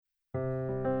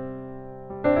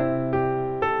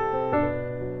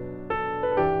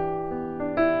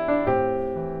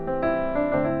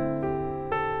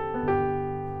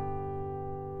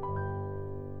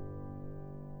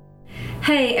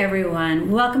Hey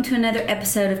everyone, welcome to another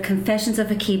episode of Confessions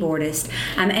of a Keyboardist.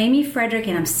 I'm Amy Frederick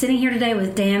and I'm sitting here today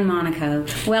with Dan Monaco.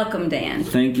 Welcome, Dan.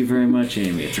 Thank you very much,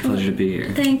 Amy. It's a pleasure to be here.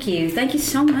 Thank you. Thank you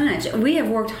so much. We have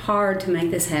worked hard to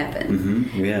make this happen.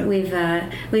 We have.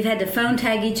 We've had to phone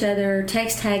tag each other,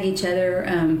 text tag each other.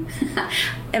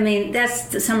 I mean, that's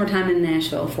the summertime in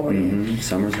Nashville for you.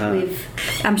 Summertime.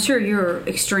 I'm sure you're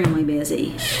extremely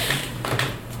busy.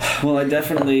 Well, I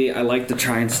like to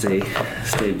try and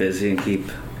stay busy and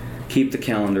keep the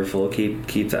calendar full,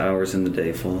 keep the hours in the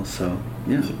day full. So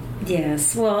yeah.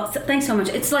 Yes. Well, thanks so much.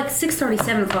 It's like 6:30,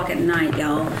 7 o'clock at night,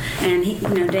 y'all.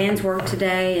 And Dan's worked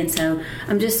today, and so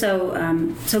I'm just so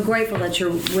grateful that you're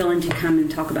willing to come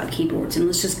and talk about keyboards, and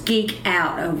let's just geek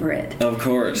out over it. Of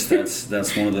course,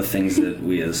 that's one of the things that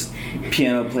we as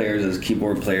piano players, as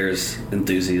keyboard players,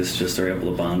 enthusiasts, just are able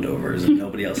to bond over. Is if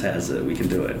nobody else has it, we can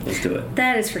do it. Let's do it.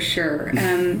 That is for sure.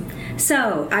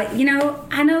 So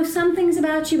I know some things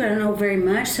about you, but I don't know very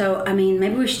much. So I mean,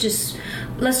 maybe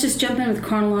let's just jump in with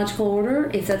chronological order,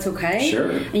 if that's okay. Sure.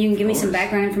 And you can give me some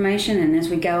background information, and as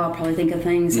we go, I'll probably think of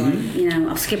things like,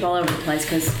 I'll skip all over the place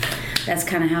because that's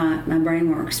kind of how my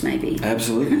brain works, maybe.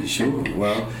 Absolutely, sure.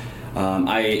 Well,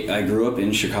 I grew up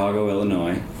in Chicago,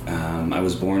 Illinois. I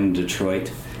was born in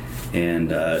Detroit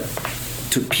and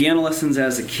took piano lessons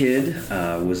as a kid,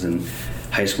 was in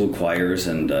high school choirs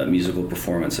and musical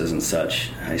performances and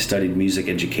such. I studied music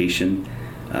education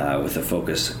with a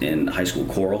focus in high school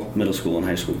choral, middle school and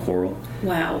high school choral.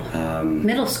 Wow.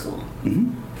 Middle school.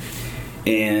 Mm-hmm.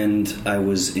 And I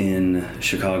was in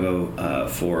Chicago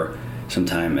for some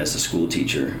time as a school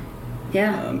teacher.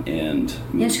 Yeah. And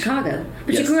in Chicago.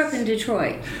 But yes. You grew up in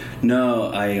Detroit.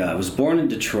 No, I was born in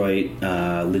Detroit,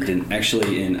 lived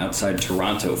in outside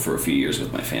Toronto for a few years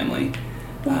with my family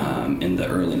in the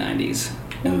early 90s,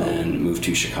 and then moved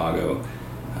to Chicago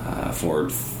for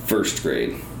first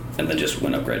grade. And then just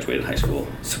went up, graduated high school,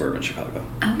 suburban Chicago.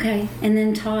 Okay, and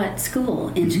then taught school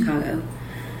in Chicago.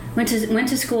 Went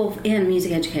to school in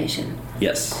music education.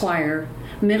 Yes. Choir,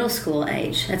 middle school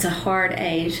age. That's a hard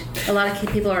age. A lot of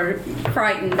people are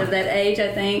frightened of that age,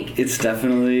 I think. It's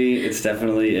definitely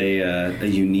a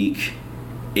unique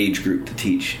age group to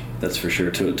teach. That's for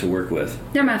sure, to work with.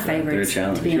 They're my favorites. They're a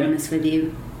challenge, to be honest with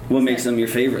you. What makes them your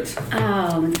favorites?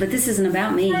 Oh, but this isn't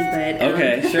about me. But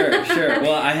okay, sure.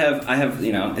 Well, I have. I've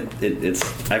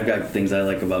got things I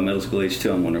like about middle school age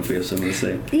too. I'm wondering if we have something to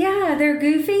say. Yeah, they're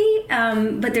goofy,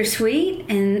 but they're sweet,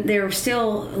 and they're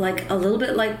still like a little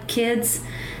bit like kids.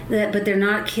 But they're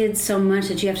not kids so much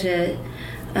that you have to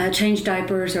change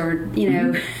diapers or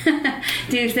do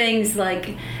things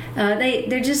like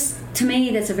they're just. To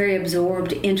me, that's a very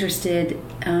absorbed, interested,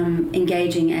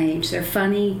 engaging age. They're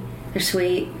funny. They're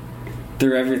sweet.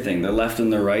 They're everything. They're left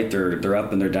and they're right. They're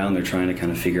up and they're down. They're trying to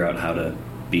kind of figure out how to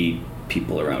be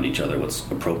people around each other. What's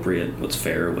appropriate? What's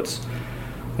fair? What's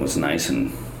nice?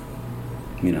 And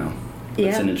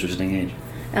it's an interesting age.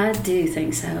 I do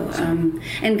think so.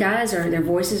 And guys, their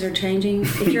voices are changing.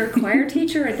 If you're a choir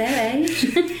teacher at that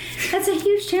age, that's a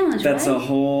huge challenge. That's right? a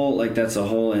whole in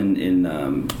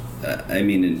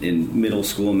middle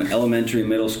school, elementary,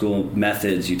 middle school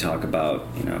methods, you talk about,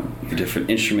 your different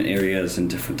instrument areas and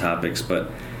different topics,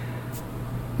 but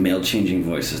male changing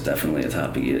voice is definitely a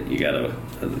topic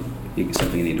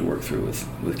something you need to work through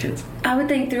with kids. I would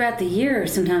think throughout the year,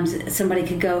 sometimes somebody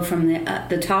could go from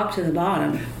the top to the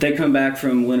bottom. They come back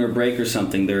from winter break or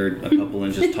something, they're a couple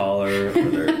inches taller,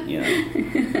 or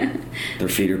their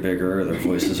feet are bigger, or their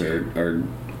voices are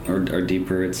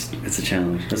deeper. It's a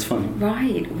challenge. That's fun.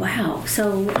 Right. Wow.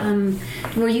 So,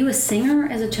 were you a singer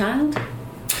as a child?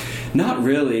 Not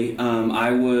really.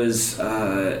 I was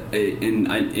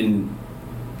in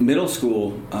middle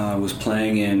school. Was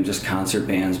playing in just concert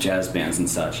bands, jazz bands, and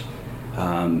such.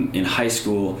 In high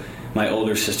school, my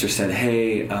older sister said,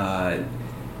 "Hey,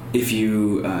 if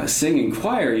you sing in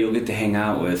choir, you'll get to hang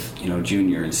out with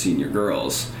junior and senior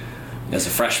girls." As a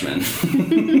freshman,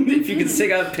 if you can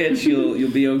sing up pitch,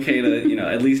 you'll be okay to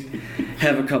at least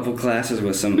have a couple classes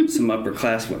with some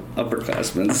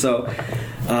upperclassmen. So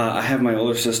I have my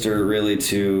older sister really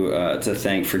to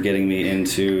thank for getting me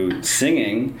into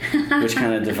singing, which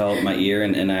kind of developed my ear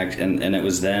and it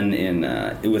was then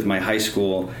with my high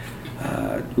school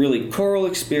really choral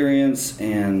experience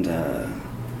and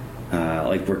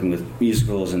like working with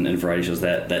musicals and variety shows.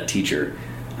 That teacher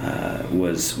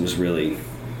was really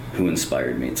who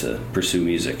inspired me to pursue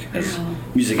music as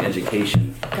music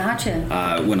education.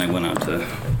 Gotcha. When I went out to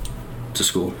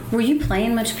school. Were you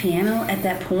playing much piano at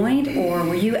that point, or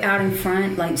were you out in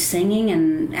front, like singing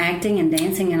and acting and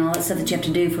dancing and all that stuff that you have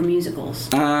to do for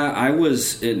musicals? I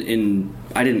was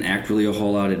I didn't act really a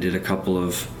whole lot. I did a couple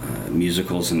of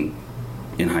musicals and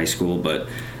in high school, but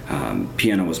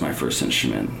piano was my first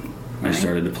instrument. I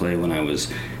started to play when I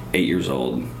was 8 years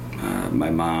old. My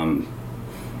mom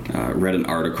read an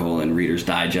article in Reader's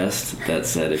Digest that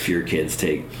said if your kids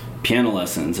take piano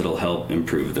lessons, it'll help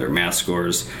improve their math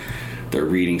scores, their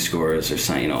reading scores,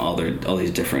 their all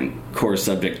these different core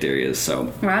subject areas.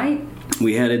 So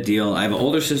we had a deal. I have an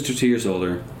older sister, 2 years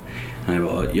older, and I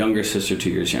have a younger sister, 2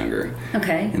 years younger.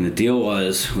 Okay. And the deal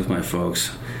was with my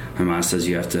folks, my mom says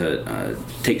you have to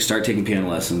start taking piano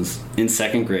lessons in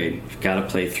second grade. You've got to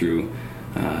play through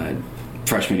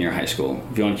freshman year of high school.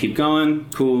 If you want to keep going,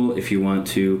 cool. If you want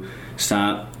to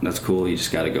stop, that's cool. You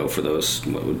just got to go for those,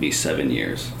 what would be 7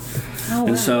 years. Oh, wow.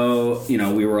 And so,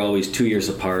 we were always 2 years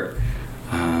apart.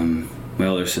 My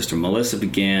older sister Melissa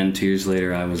began. 2 years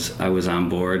later, I was on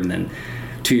board, and then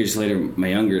 2 years later, my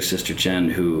younger sister Jen,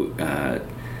 who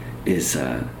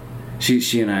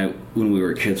she and I, when we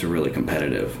were kids, were really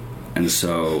competitive, and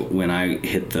so when I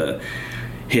hit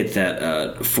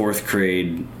that fourth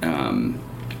grade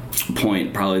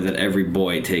point, probably that every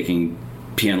boy taking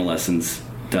piano lessons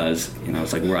does,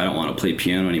 it's like where I don't want to play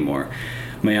piano anymore.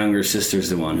 My younger sister's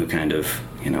the one who kind of,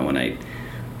 when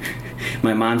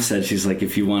my mom said, she's like,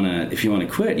 if you want to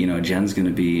quit, Jen's going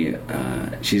to be,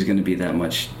 she's going to be that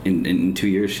much, in 2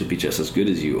 years, she'll be just as good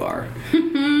as you are.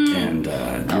 And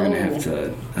you're going to have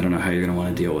to, I don't know how you're going to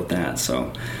want to deal with that.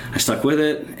 So I stuck with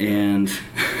it, and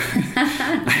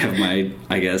I have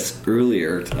I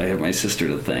have my sister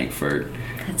to thank for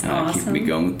keeping me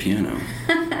going with piano.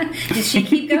 Did she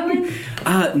keep going?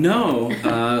 No.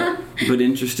 But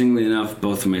interestingly enough,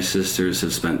 both of my sisters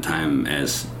have spent time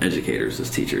as educators, as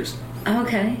teachers.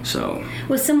 Okay. So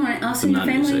was someone else in your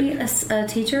family a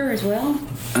teacher as well?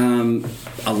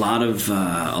 A lot of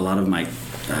my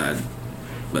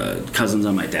cousins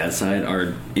on my dad's side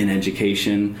are in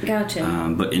education.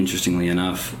 Gotcha. But interestingly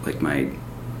enough, like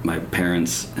my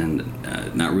parents and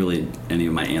not really any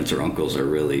of my aunts or uncles are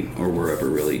really or were ever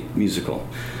really musical.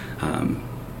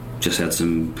 Just had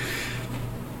some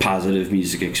positive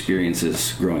music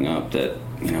experiences growing up that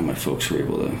my folks were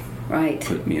able to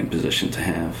put me in position to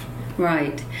have.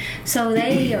 Right. So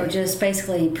they are just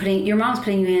basically your mom's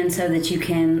putting you in so that you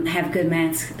can have good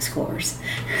math scores.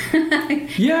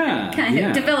 Yeah. Kind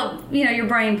of develop, your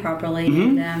brain properly,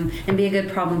 and be a good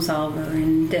problem solver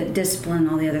and discipline,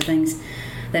 all the other things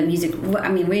that music.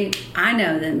 I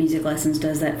know that music lessons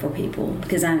does that for people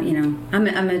because I'm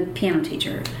a piano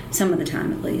teacher some of the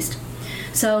time at least.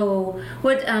 So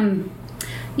what?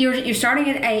 You're starting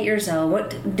at 8 years old.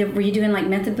 Were you doing, like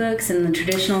method books and the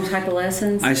traditional type of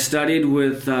lessons? I studied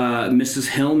with Mrs.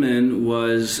 Hillman.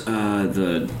 Was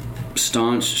the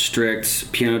staunch,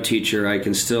 strict piano teacher. I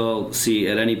can still see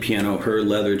at any piano her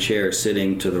leather chair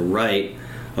sitting to the right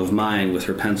of mine with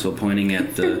her pencil pointing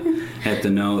at the at the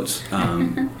notes.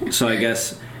 So I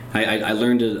guess I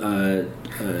learned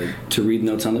to read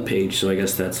notes on the page. So I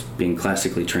guess that's being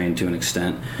classically trained to an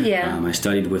extent. Yeah. I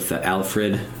studied with the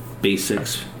Alfred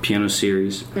Basics piano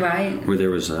series, where there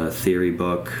was a theory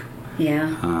book,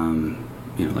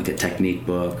 like a technique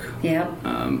book,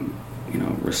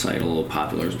 recital,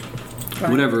 popular,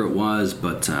 whatever it was,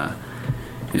 but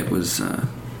it was,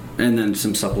 and then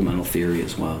some supplemental theory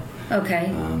as well.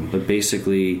 Okay. But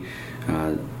basically,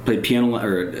 played piano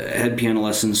or had piano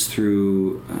lessons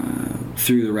through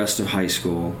the rest of high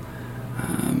school.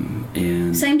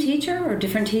 And same teacher or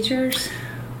different teachers?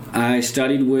 I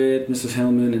studied with Mrs.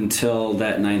 Hillman until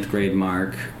that 9th grade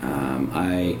mark.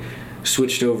 I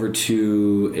switched over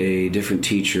to a different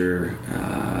teacher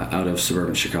out of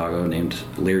suburban Chicago named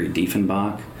Larry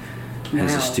Diefenbach.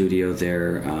 Has a studio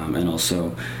there, and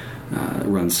also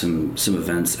runs some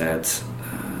events at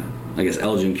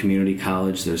Elgin Community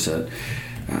College. There's a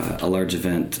large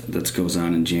event that goes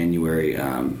on in January,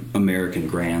 American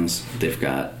Grands. They've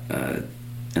got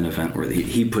an event where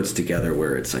he puts together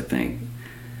where it's I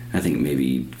think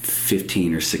maybe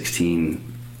 15 or 16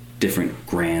 different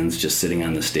grands just sitting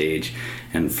on the stage,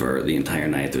 and for the entire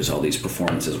night there's all these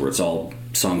performances where it's all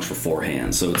songs for four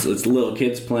hands. So it's little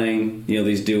kids playing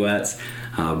these duets,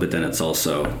 but then it's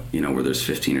also where there's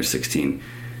 15 or 16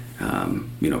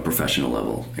 professional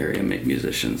level area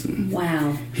musicians. And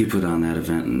wow. He put on that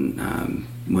event, and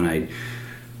when I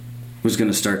was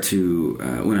going to start to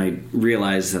when I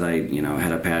realized that I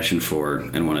had a passion for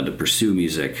and wanted to pursue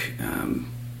music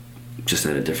just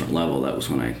at a different level, that was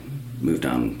when I moved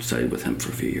on and studied with him for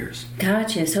a few years.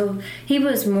 Gotcha. So he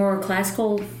was more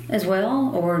classical as well,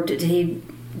 or did he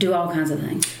do all kinds of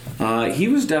things? He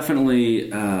was definitely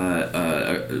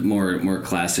more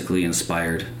classically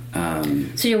inspired.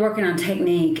 So you're working on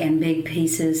technique and big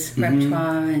pieces,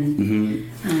 repertoire, and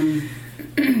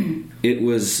It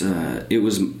was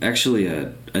actually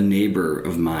a neighbor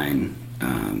of mine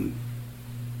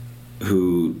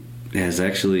who has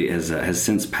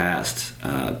since passed.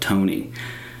 Tony.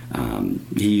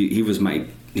 He was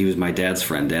my dad's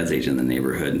friend, dad's age in the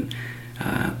neighborhood,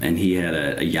 and he had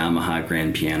a Yamaha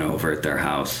grand piano over at their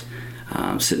house,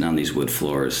 sitting on these wood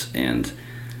floors. And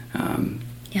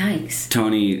yikes!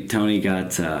 Tony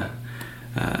got.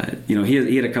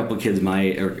 He had a couple kids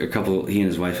he and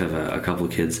his wife have a couple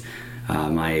of kids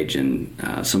my age, and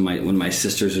when my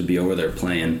sisters would be over there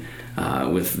playing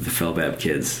with the Felbab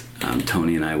kids,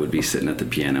 Tony and I would be sitting at the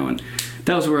piano, and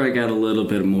that was where I got a little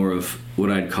bit more of what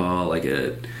I'd call like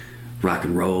a rock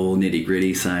and roll nitty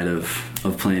gritty side of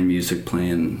playing music,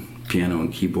 playing piano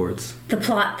and keyboards. The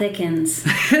plot thickens.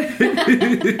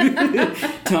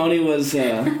 Tony was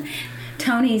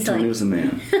a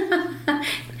man.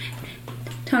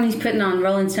 Tony's putting on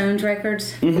Rolling Stones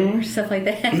records, or stuff like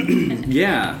that.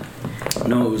 Yeah.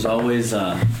 No, it was always.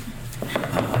 I'm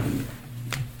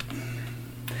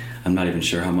not even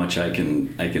sure how much I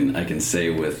can say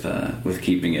with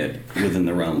keeping it within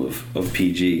the realm of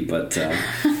PG, but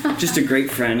just a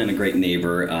great friend and a great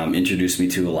neighbor. Introduced me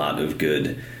to a lot of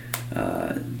good.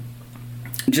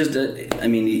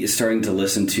 Starting to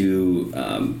listen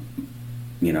to.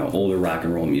 Older rock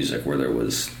and roll music where there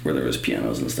was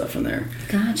pianos and stuff in there.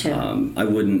 Gotcha. I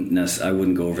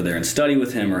wouldn't go over there and study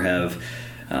with him or have,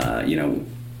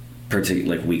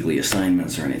 particular like weekly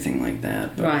assignments or anything like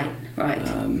that. But, right.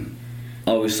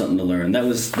 Always something to learn. That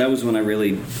was when I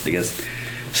really, I guess,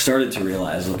 started to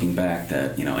realize, looking back,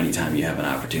 that anytime you have an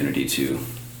opportunity to.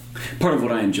 Part of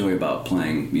what I enjoy about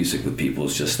playing music with people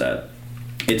is just that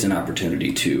it's an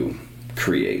opportunity to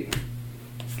create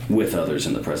with others,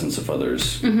 in the presence of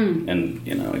others, and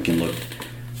it can look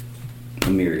a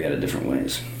myriad of different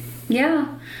ways. Yeah.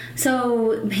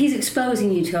 So he's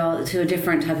exposing you to a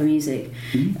different type of music.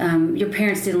 Mm-hmm. Your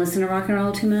parents didn't listen to rock and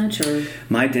roll too much, or?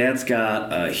 My dad's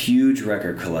got a huge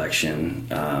record collection,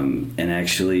 and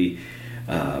actually,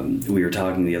 we were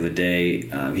talking the other day.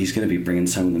 He's going to be bringing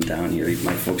some of them down here.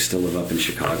 My folks still live up in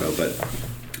Chicago, but.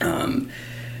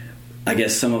 I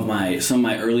guess some of my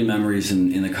early memories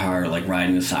in the car, like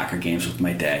riding the soccer games with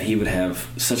my dad. He would have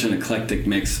such an eclectic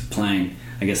mix playing.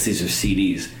 I guess these are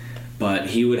CDs, but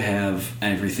he would have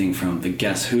everything from the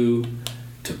Guess Who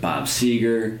to Bob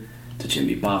Seger to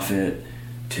Jimmy Buffett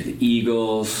to the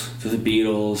Eagles to the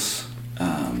Beatles,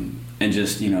 and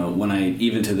just when I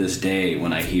even to this day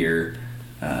when I hear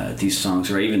these songs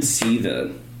or I even see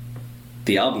the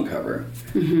album cover,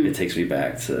 it takes me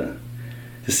back to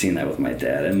seeing that with my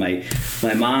dad. And my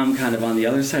mom, kind of on the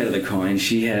other side of the coin,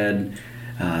 she had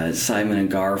Simon and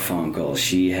Garfunkel,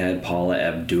 she had Paula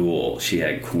Abdul, she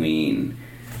had Queen,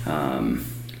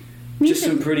 just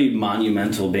some pretty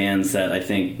monumental bands that I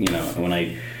think when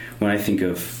I think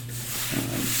of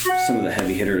some of the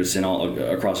heavy hitters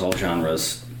across all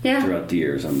genres throughout the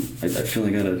years, I feel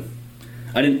like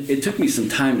it took me some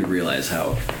time to realize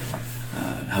how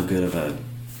good of a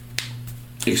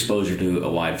exposure to a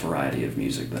wide variety of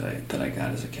music that I got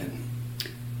as a kid,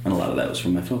 and a lot of that was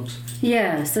from my folks.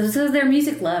 Yeah, so they're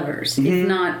music lovers, if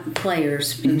not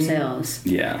players themselves.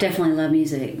 Yeah, definitely love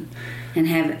music, and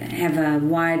have a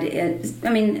wide.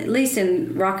 At least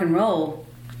in rock and roll,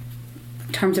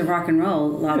 in terms of rock and roll,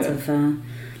 lots of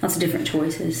different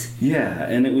choices. Yeah,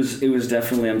 and it was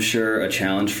definitely, I'm sure, a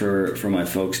challenge for my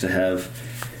folks to have,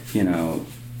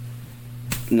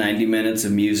 90 minutes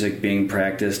of music being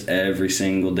practiced every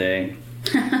single day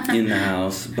in the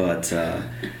house, but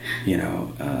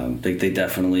they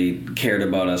definitely cared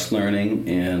about us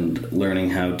learning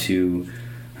how to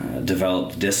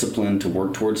develop discipline to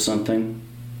work towards something.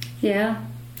 Yeah.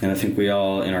 And I think we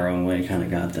all, in our own way, kind of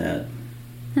got that.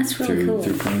 That's really cool.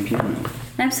 Through playing piano.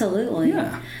 Absolutely.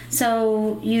 Yeah.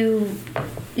 So you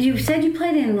said you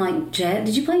played in jazz.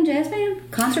 Did you play in jazz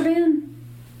band, concert band?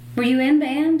 Were you in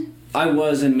band? I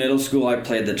was in middle school. I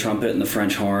played the trumpet and the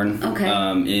French horn. Okay.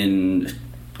 In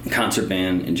concert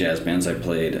band, in jazz bands, I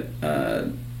played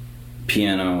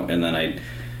piano, and then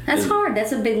That's hard.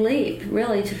 That's a big leap,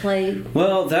 really, to play.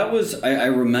 Well, that was. I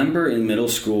remember in middle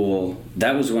school.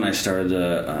 That was when I started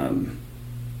to.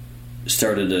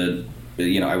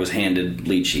 I was handed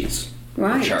lead sheets.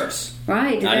 Right. Charts.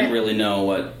 Right. I didn't really know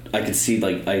what I could see.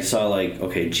 I saw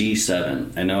okay,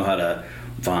 G7. I know how to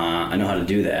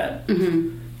do that.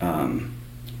 Mm-hmm.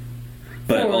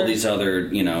 But all these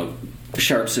other,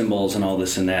 sharp symbols and all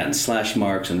this and that, and slash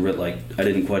marks, and I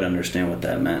didn't quite understand what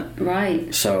that meant.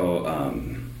 Right. So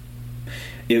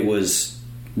it was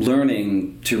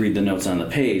learning to read the notes on the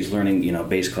page, learning,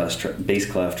 bass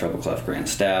clef, treble clef, grand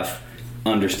staff,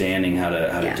 understanding how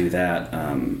to do that.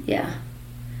 Yeah.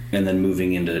 and then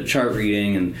moving into chart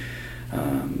reading, and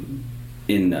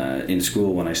in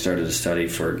school when I started to study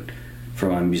for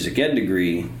my music ed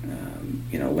degree,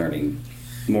 learning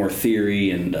more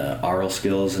theory and oral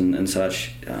skills and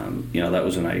such. That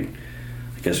was when I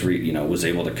guess was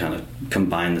able to kind of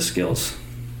combine the skills,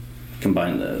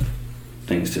 combine the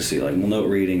things to see note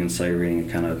reading and sight reading,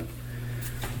 and kind of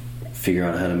figure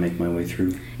out how to make my way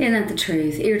through. Isn't that the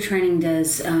truth? Ear training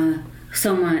does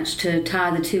so much to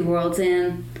tie the two worlds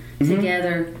in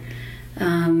together.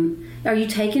 Are you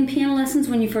taking piano lessons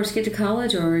when you first get to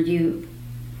college, or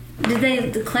did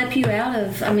they clap you out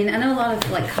of? I mean, I know a lot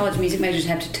of college music majors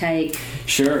have to take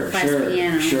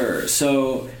piano. Sure.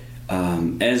 So,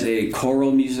 as a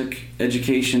choral music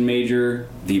education major,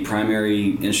 the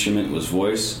primary instrument was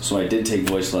voice. So I did take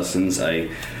voice lessons. I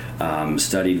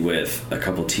studied with a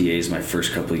couple TAs my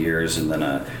first couple years, and then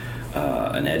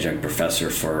an adjunct professor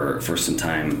for some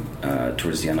time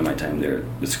towards the end of my time there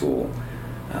at school.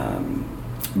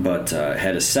 But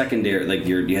had a secondary,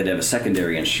 you had to have a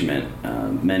secondary instrument.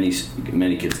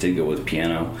 Many kids did go with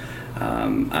piano.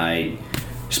 I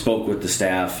spoke with the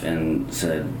staff and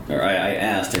said,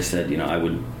 I said, I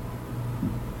would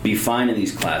be fine in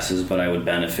these classes, but I would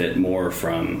benefit more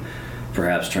from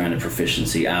perhaps trying to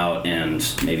proficiency out and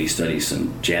maybe study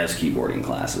some jazz keyboarding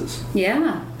classes.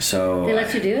 Yeah. So they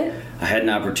let you do it? I had an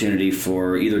opportunity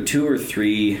for either 2 or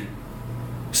 3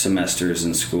 semesters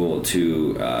in school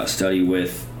to study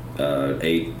with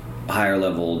a higher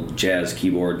level jazz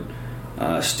keyboard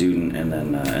student, and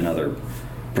then another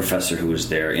professor who was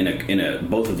there.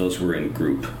 Both of those were in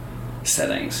group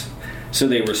settings, so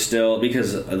they were still,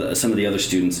 because some of the other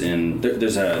students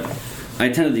I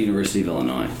attended the University of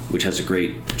Illinois, which has a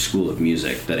great school of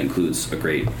music that includes a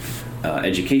great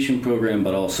education program,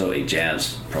 but also a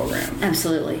jazz program.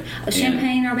 Absolutely.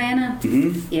 Champaign-Urbana?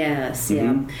 Mm-hmm. Yes,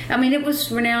 mm-hmm. yeah. I mean, it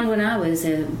was renowned when I was,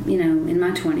 in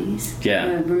my 20s. Yeah.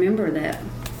 I remember that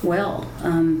well.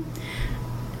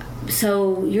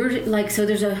 So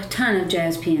there's a ton of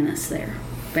jazz pianists there,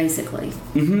 basically.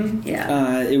 Mm-hmm.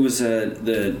 Yeah. It was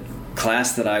the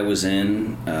class that I was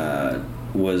in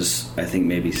was, I think,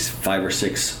 maybe 5 or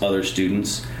 6 other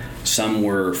students. Some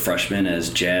were freshmen as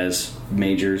jazz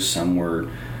majors. Some were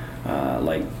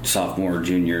sophomore,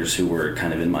 juniors who were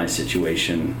kind of in my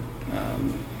situation.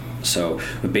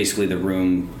 But basically the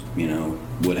room,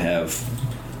 would have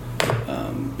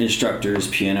instructors,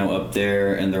 piano up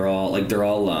there, and they're all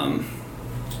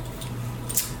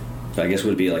I guess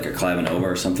would be like a Clavinova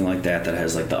or something like that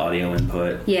has the audio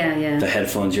input. Yeah. The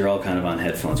headphones, you're all kind of on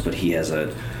headphones, but he has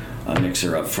a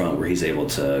mixer up front where he's able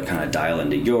to kind of dial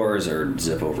into yours or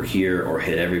zip over here or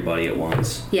hit everybody at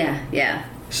once. Yeah.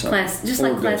 So,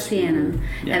 class piano.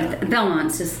 Yeah. At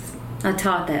Belmont's I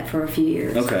taught that for a few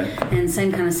years. Okay. And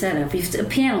same kind of setup. A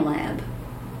piano lab,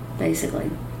 basically.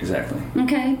 Exactly.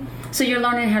 Okay. So you're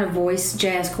learning how to voice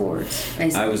jazz chords,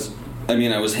 basically.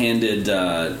 I was handed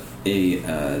a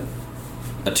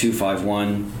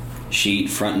 251 sheet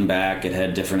front and back. It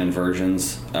had different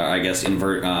inversions.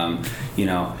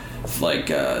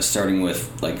 Starting with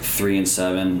 3 and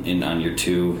 7 on your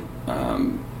 2,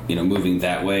 moving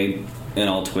that way in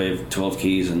all 12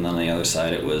 keys, and then on the other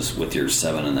side it was with your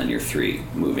 7 and then your 3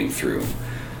 moving through.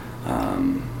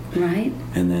 Right.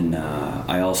 And then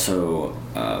I also,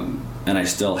 and I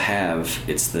still have,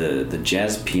 it's the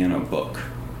jazz piano book.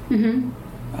 Mm-hmm.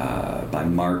 By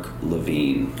Mark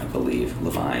Levine, I believe.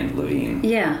 Levine.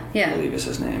 Yeah. I believe is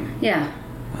his name. Yeah.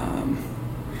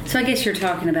 So I guess you're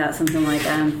talking about something like,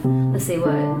 let's see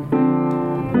what.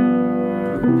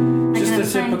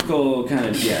 Just a typical kind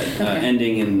of,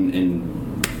 ending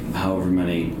in however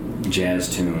many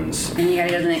jazz tunes. And you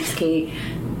gotta go to the next key.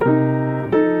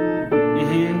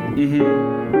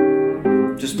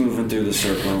 Just moving through the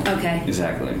circle. Okay.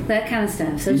 Exactly. That kind of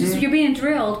stuff. So just you're being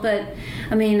drilled, but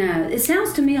I mean, it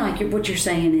sounds to me like what you're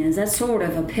saying is that's sort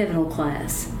of a pivotal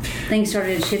class. Things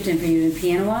started shifting for you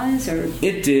piano-wise, or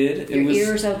it did. Your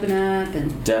ears open up,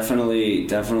 and definitely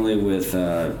with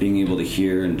being able to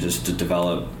hear and just to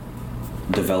develop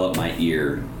my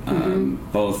ear,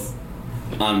 both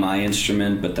on my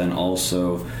instrument, but then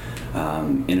also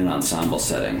in an ensemble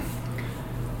setting.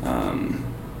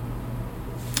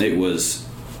 It was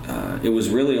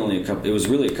really a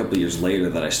couple years later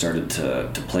that I started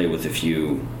to play with a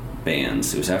few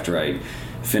bands. It was after I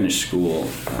finished school.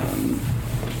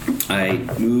 I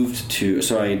moved to,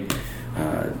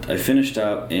 I finished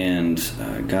up and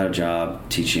got a job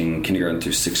teaching kindergarten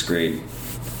through 6th grade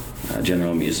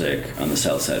general music on the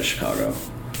south side of Chicago.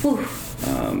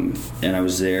 And I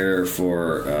was there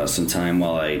for some time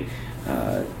while I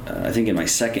think in my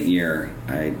second year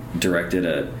I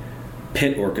directed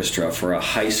pit orchestra for a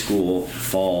high school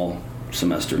fall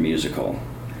semester musical.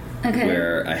 Okay.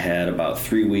 Where I had about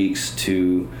 3 weeks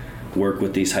to work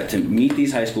with to meet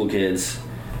these high school kids,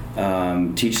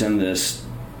 teach them this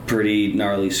pretty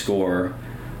gnarly score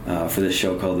for this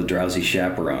show called The Drowsy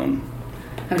Chaperone.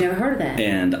 I've never heard of that.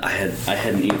 And I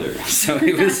hadn't either. So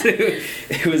it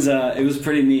was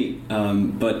pretty neat.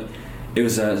 But it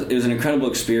was an incredible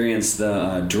experience.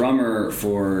 The drummer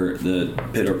for the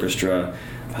pit orchestra,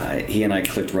 he and I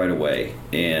clicked right away,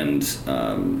 and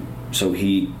so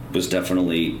he was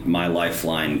definitely my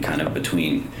lifeline, kind of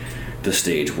between the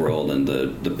stage world and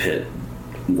the pit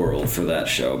world for that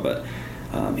show. But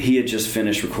he had just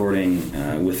finished recording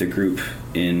with a group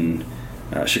in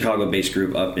Chicago-based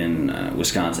group up in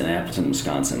Wisconsin, Appleton,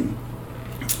 Wisconsin,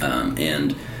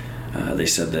 and they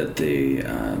said that the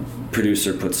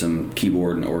producer put some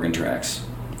keyboard and organ tracks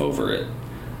over it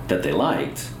that they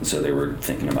liked, so they were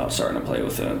thinking about starting to play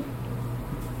with a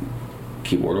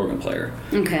keyboard organ player.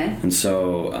 Okay. And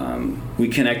so we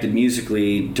connected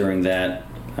musically during that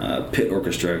pit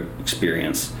orchestra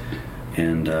experience,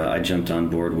 and I jumped on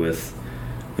board with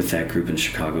that group in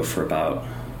Chicago for about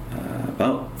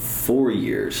 4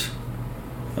 years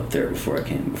up there before I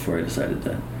decided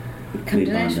to come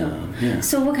to Nashville. Yeah.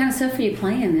 So what kind of stuff are you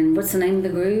playing, and what's the name of the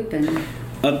group? And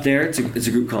up there, it's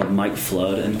a group called Mike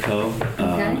Flood and Co.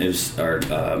 Okay. It was our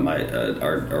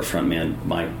frontman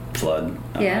Mike Flood.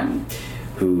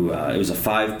 Who it was a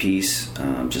 5-piece,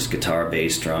 just guitar,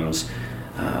 bass, drums,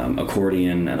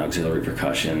 accordion, and auxiliary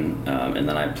percussion, and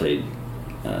then I played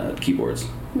keyboards.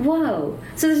 Whoa!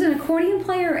 So there's an accordion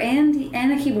player and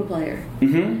a keyboard player.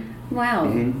 Mm-hmm. Wow!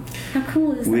 Mm-hmm. How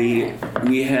cool is that?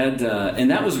 We had, and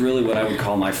that was really what I would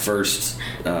call my first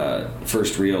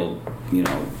real,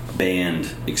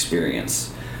 band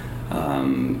experience.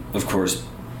 Of course,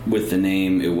 with the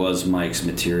name, it was Mike's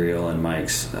material and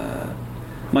Mike's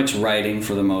writing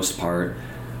for the most part,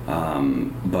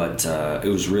 but it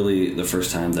was really the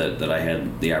first time that I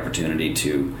had the opportunity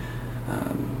to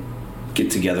get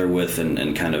together with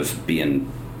and kind of be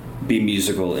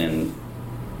musical in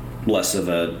less of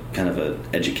a kind of a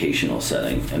educational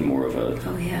setting and more of a...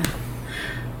 Oh, yeah.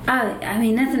 I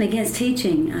mean, nothing against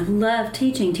teaching. I love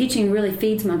teaching. Teaching really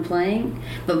feeds my playing,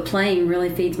 but playing really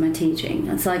feeds my teaching.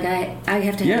 It's like I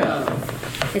have to have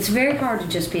both. It's very hard to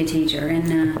just be a teacher,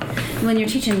 and when you're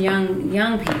teaching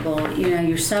young people,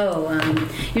 you're so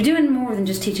you're doing more than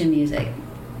just teaching music.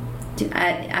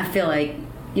 I feel like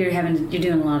you're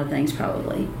doing a lot of things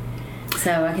probably.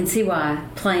 So I can see why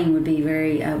playing would be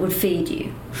would feed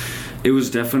you. It was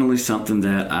definitely something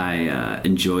that I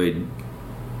enjoyed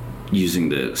using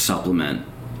to supplement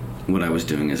what I was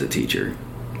doing as a teacher.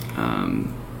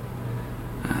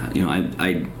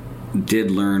 I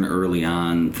did learn early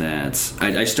on that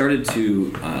I started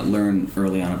to learn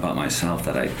early on about myself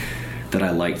that I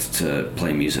liked to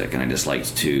play music, and I just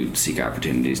liked to seek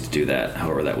opportunities to do that,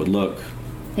 however that would look.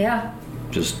 Yeah.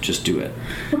 Just do it.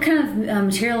 What kind of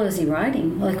material is he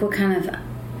writing? Like, what kind of...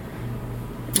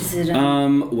 Is it...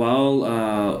 While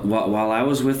I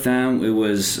was with them, it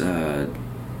was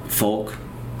folk.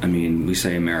 I mean, we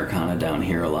say Americana down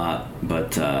here a lot,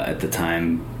 but at the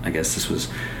time, I guess this was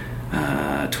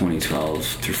 2012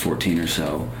 through 14 or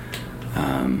so,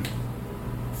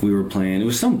 we were playing... It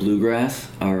was some bluegrass.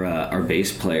 Our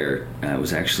bass player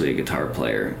was actually a guitar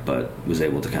player, but was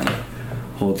able to kind of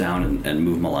hold down and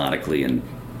move melodically, and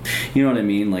you know what I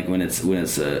mean, like when it's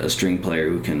a string player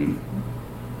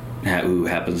who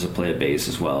happens to play a bass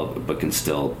as well, but can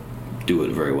still do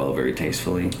it very well, very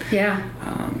tastefully. Yeah.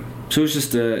 So it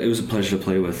was it was a pleasure to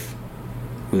play with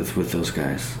those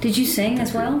guys. Did you sing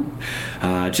as well?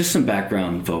 Just some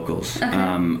background vocals.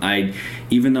 Okay.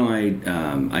 Even though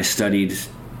I studied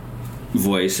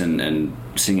voice and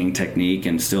singing technique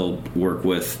and still work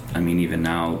with, I mean, even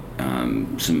now,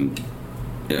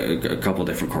 a couple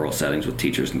different choral settings with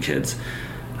teachers and kids.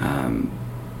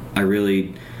 I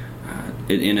really,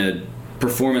 in a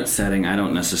performance setting, I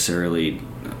don't necessarily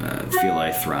feel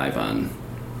I thrive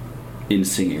in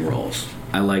singing roles.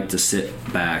 I like to sit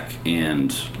back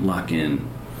and lock in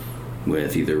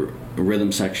with either a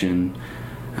rhythm section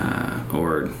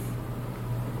or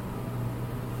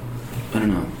I don't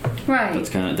know. Right.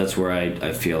 That's where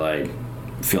I feel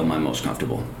my most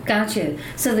comfortable. Gotcha.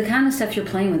 So the kind of stuff you're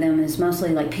playing with them is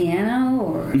mostly like piano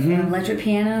or electric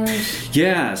pianos?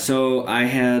 Yeah. So I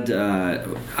had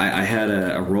I had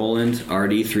a Roland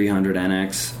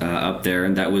RD300NX up there,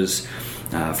 and that was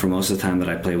for most of the time that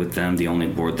I played with them the only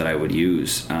board that I would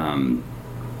use.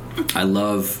 I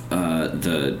love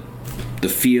the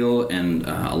feel and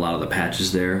a lot of the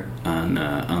patches there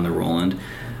on the Roland.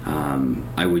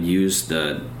 I would use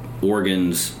the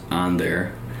organs on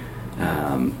there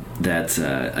that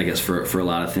I guess for a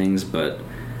lot of things, but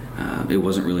it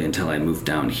wasn't really until I moved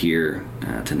down here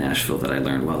to Nashville that I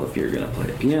learned, well, if you're going to play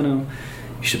a piano,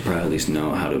 you should probably at least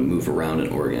know how to move around an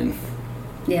organ.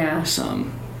 Yeah.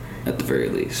 Some, at the very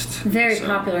least. Very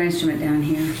popular instrument down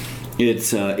here.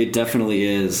 It definitely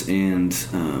is, and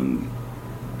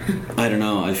I don't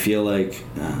know. I feel like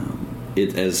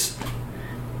it as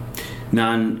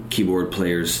non-keyboard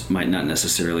players might not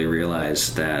necessarily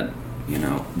realize that, you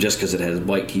know, just because it has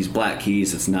white keys, black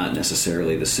keys, it's not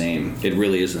necessarily the same. It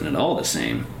really isn't at all the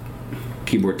same.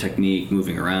 Keyboard technique,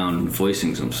 moving around,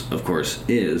 voicings, of course,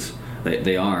 is.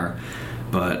 They are,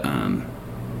 but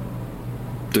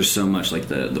there's so much, like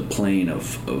the plane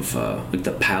of like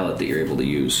the palette that you're able to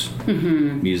use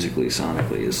musically,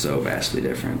 sonically is so vastly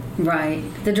different. Right.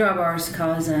 The drawbars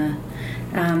cause a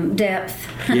depth.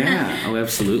 Yeah. Oh,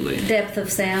 absolutely. Depth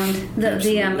of sound.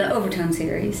 The overtone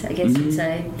series, I guess you'd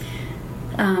say.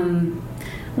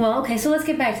 Well, okay. So let's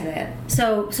get back to that.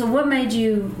 So what made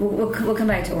you? We'll come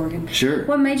back to Oregon. Sure.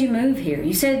 What made you move here?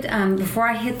 You said before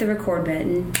I hit the record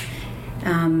button.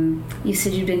 You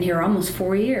said you've been here almost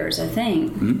 4 years, I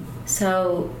think. Mm-hmm.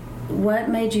 So, what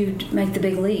made you make the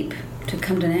big leap to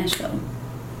come to Nashville?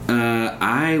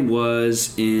 I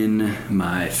was in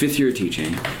my 5th year of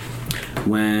teaching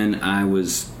when I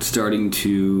was starting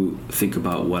to think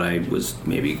about what I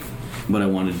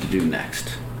wanted to do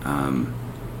next,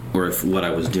 or if what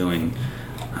I was doing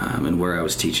and where I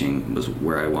was teaching was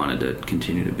where I wanted to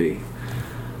continue to be.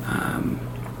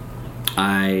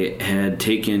 I had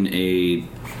taken a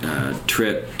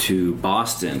trip to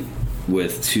Boston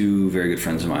with 2 very good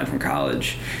friends of mine from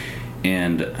college,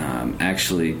 and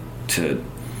actually, to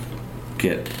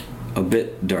get a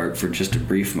bit dark for just a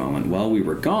brief moment, while we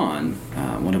were gone,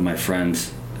 one of my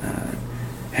friends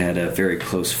had a very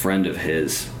close friend of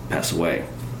his pass away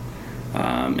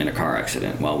in a car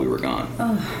accident while we were gone.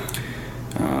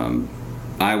 Oh.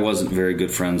 I wasn't very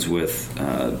good friends with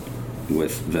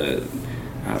the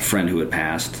friend who had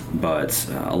passed, but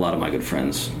a lot of my good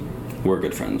friends were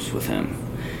good friends with him.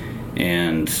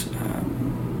 And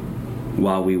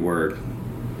while we were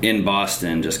in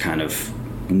Boston, just kind of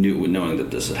knowing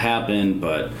that this had happened,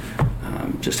 but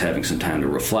just having some time to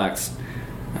reflect,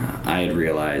 I had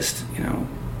realized, you know,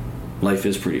 life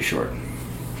is pretty short.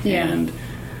 Yeah. And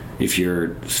if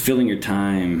you're filling your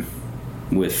time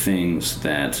with things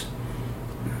that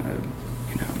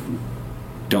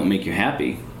don't make you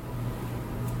happy,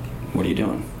 what are you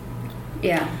doing?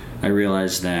 Yeah. I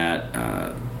realized that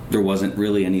there wasn't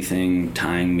really anything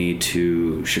tying me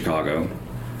to Chicago.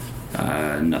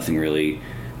 Nothing really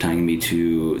tying me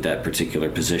to that particular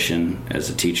position as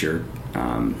a teacher.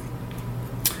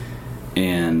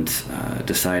 And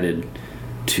decided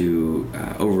to,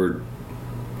 over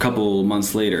a couple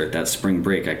months later, at that spring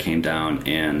break, I came down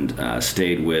and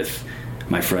stayed with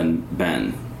my friend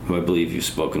Ben, who I believe you've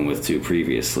spoken with too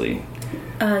previously.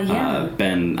 Yeah.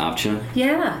 Ben Opcha.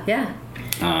 Yeah.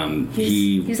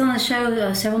 He was on the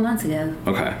show several months ago.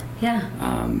 Okay. Yeah.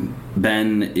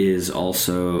 Ben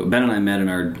and I met in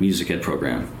our music ed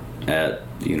program at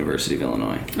the University of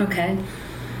Illinois. Okay.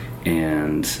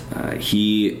 And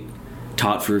he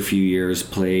taught for a few years,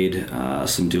 played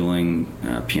some dueling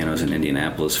pianos in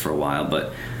Indianapolis for a while,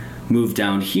 but moved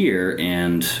down here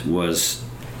and was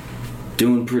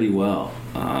doing pretty well.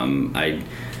 I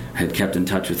had kept in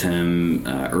touch with him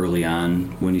early on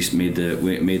when he made the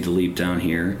leap down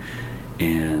here,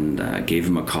 and gave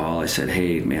him a call. I said,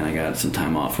 "Hey, man, I got some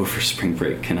time off over spring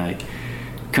break. Can I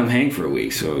come hang for a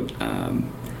week?" So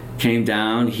came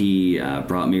down. He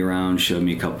brought me around, showed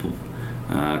me a couple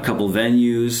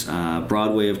venues,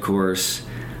 Broadway, of course,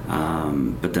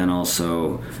 but then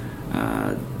also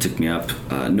took me up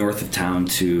north of town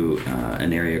to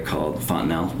an area called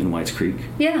Fontenelle in Whites Creek.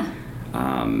 Yeah.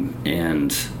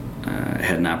 And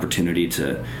had an opportunity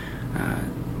to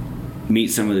meet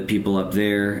some of the people up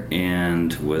there,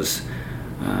 and was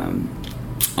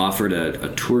offered a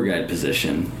tour guide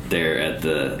position there at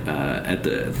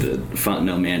the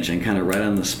Fontenelle Mansion, kind of right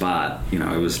on the spot. You know,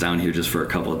 I was down here just for a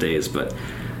couple of days, but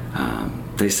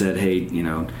they said, "Hey,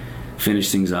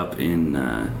 finish things up in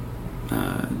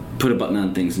put a button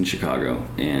on things in Chicago,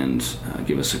 and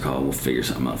give us a call. We'll figure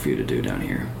something out for you to do down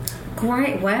here."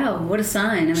 Great. Wow, what a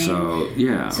sign. I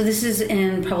mean, so this is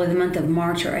in probably the month of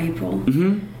March or April.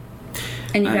 Mm-hmm.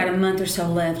 And you've got a month or so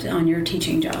left on your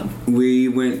teaching job. We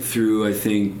went through, I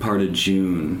think, part of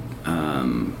June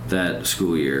that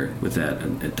school year with that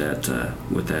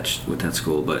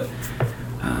school. But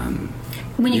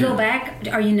when you go back,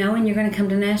 are you knowing you're going to come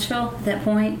to Nashville at that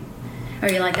point? Or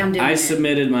are you like, I'm doing I it?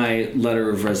 submitted my letter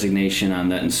of resignation on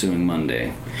that ensuing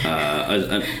Monday,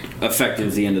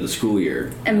 effective the end of the school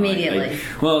year. Immediately.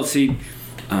 Well, see,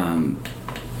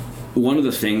 one of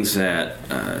the things that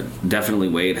definitely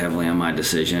weighed heavily on my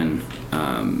decision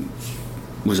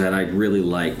was that I really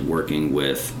like working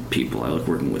with people. I like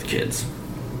working with kids.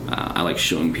 I like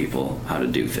showing people how to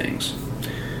do things.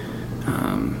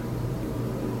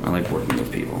 I like working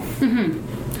with people.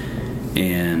 Mm-hmm.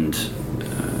 And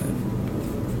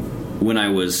when I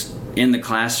was in the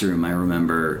classroom, I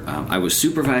remember I was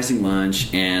supervising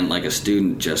lunch, and like a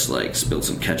student just like spilled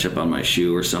some ketchup on my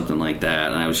shoe or something like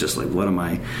that, and I was just like, "What am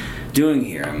I doing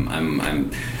here?"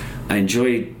 I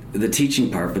enjoy the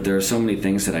teaching part, but there are so many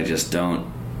things that I just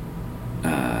don't.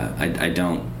 I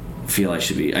don't feel I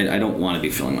should be. I don't want to be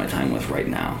filling my time with right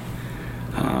now.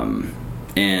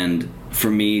 And for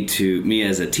me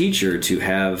as a teacher, to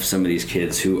have some of these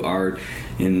kids who are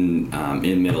in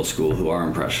middle school, who are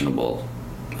impressionable,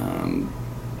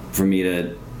 for me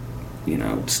to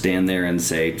stand there and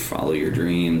say, follow your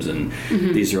dreams, and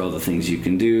these are all the things you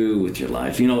can do with your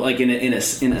life. Like in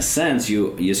a sense,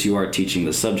 you are teaching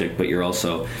the subject, but you're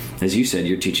also, as you said,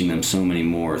 you're teaching them so many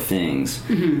more things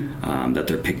that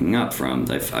they're picking up from.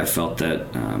 I felt that,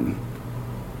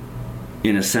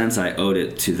 in a sense, I owed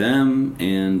it to them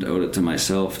and owed it to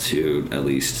myself to at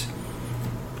least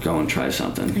go and try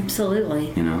something.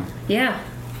 Absolutely. Yeah.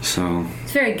 So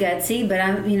it's very gutsy, but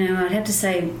I'd have to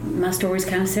say my story's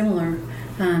kind of similar.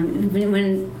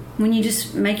 When you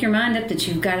just make your mind up that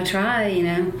you've got to try,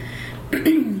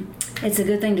 it's a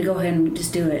good thing to go ahead and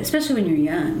just do it, especially when you're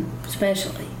young,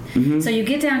 especially. Mm-hmm. So you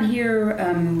get down here,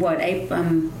 April,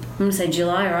 I'm going to say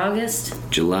July or August?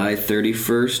 July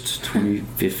 31st,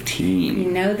 2015. You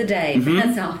know the date. Mm-hmm.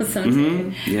 That's awesome,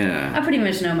 too. Yeah. I pretty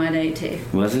much know my date, too.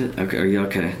 Was it? Okay. Are you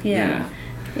okay? Yeah.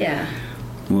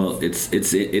 Well, it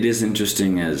is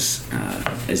interesting as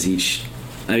each.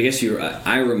 I guess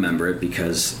I remember it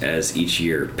because as each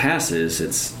year passes,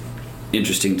 it's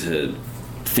interesting to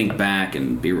think back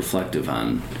and be reflective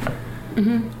on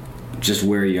just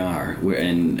where you are,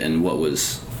 and what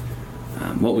was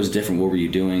different. What were you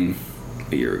doing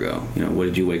a year ago? What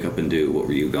did you wake up and do? What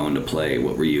were you going to play?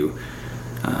 What were you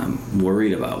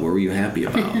worried about? What were you happy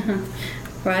about?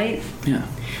 Right? Yeah.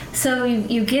 So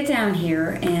you get down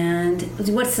here, and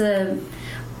what's the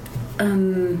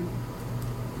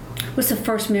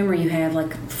first memory you have?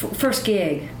 Like first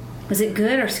gig, was it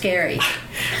good or scary?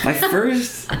 my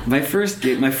first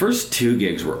gig, my first two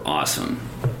gigs were awesome.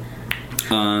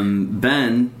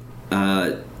 Ben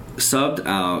subbed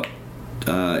out.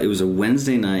 It was a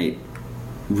Wednesday night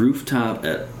rooftop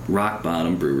at Rock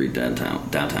Bottom Brewery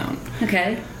downtown.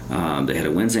 Okay. They had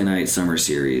a Wednesday night summer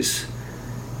series.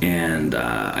 And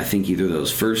I think either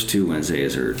those first two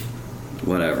Wednesdays or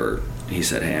whatever, he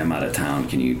said, "Hey, I'm out of town.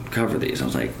 Can you cover these?" I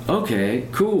was like, "Okay,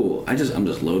 cool." I'm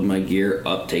just loading my gear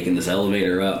up, taking this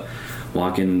elevator up,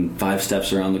 walking 5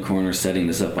 steps around the corner, setting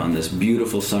this up on this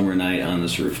beautiful summer night on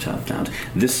this rooftop downtown.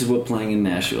 This is what playing in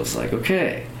Nashville is like.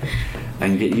 Okay, I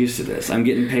can get used to this. I'm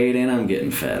getting paid and I'm getting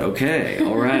fed. Okay,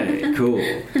 all right, cool.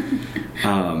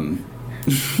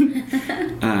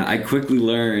 I quickly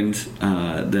learned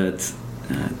that.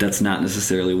 That's not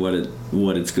necessarily what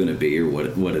it's going to be or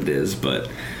what it is, but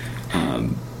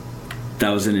that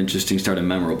was an interesting start, a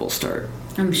memorable start.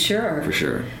 I'm sure. For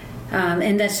sure.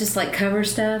 And that's just like cover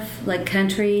stuff, like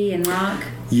country and rock?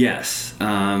 Yes.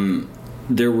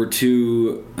 There were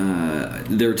two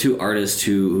artists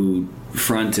who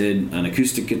fronted, an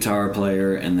acoustic guitar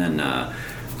player and then a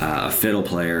fiddle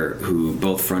player, who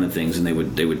both fronted things, and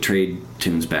they would trade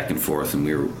tunes back and forth, and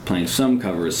we were playing some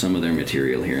covers, some of their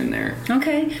material here and there.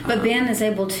 Okay, but Ben is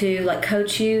able to like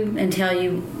coach you and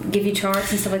give you charts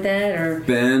and stuff like that, or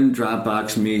Ben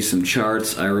Dropboxed me some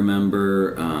charts. I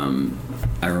remember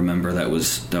that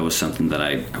was something that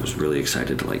I was really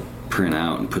excited to like print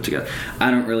out and put together.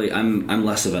 I'm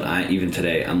less of even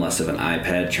today I'm less of an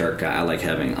iPad chart guy. I like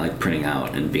printing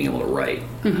out and being able to write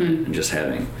and just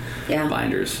having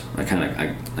binders.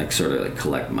 I sort of like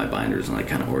collect my binders and I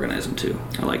kind of organize them too.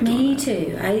 I like doing that. Me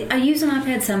too. I use an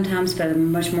iPad sometimes, but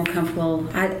I'm much more comfortable.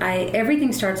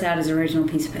 Everything starts out as an original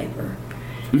piece of paper.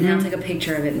 And I'll take a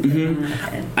picture of it and put it on my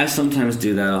iPad. I sometimes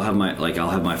do that. I'll have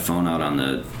my phone out on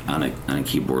a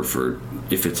keyboard for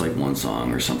if it's like one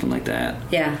song or something like that.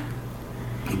 Yeah.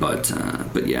 But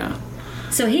yeah.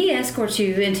 So he escorts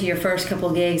you into your first couple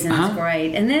of gigs, and it's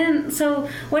great. And then, so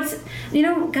what's,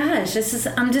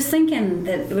 I'm just thinking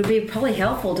that it would be probably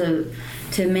helpful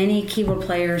to many keyboard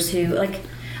players who, like,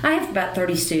 I have about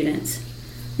 30 students.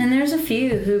 And there's a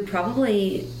few who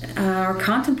probably are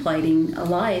contemplating a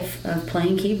life of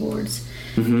playing keyboards.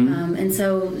 Mm-hmm. And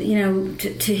so,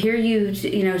 to hear you,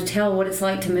 tell what it's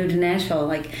like to move to Nashville,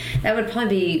 like, that would probably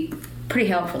be pretty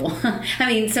helpful. I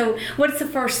mean, so what's the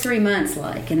first 3 months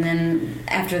like? And then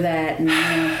after that,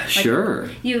 sure.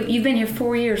 You've been here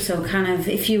 4 years, so kind of,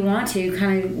 if you want to,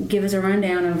 kind of give us a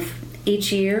rundown of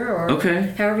each year, or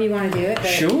however you want to do it. But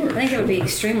sure. I think it would be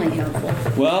extremely helpful.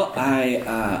 Well,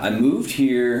 I moved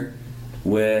here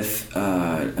with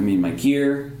my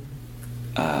gear,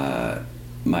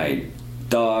 my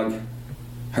dog,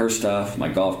 her stuff, my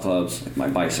golf clubs, my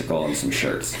bicycle, and some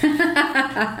shirts.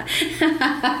 That's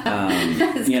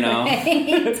you know.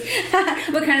 Great.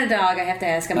 What kind of dog? I have to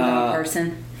ask. I'm a dog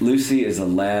person. Lucy is a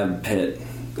lab pit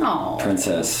Aww.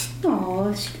 princess.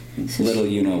 Aww. So Little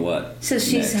you know what. So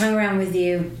she's hung around with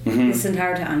you this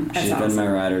entire time. That's She's awesome. been my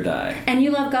ride or die. And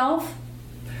you love golf?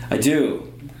 I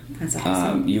do. That's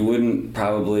awesome. You wouldn't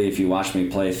probably, if you watch me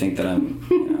play, think that I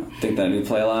do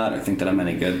play a lot, or think that I'm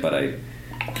any good, but I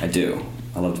do.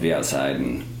 I love to be outside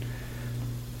and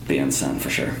be in the sun for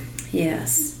sure.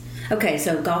 Yes. Okay,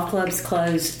 so golf clubs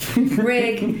closed,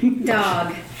 rig,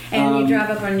 dog, and you drive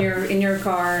up in your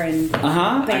car and.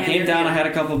 I came down. I had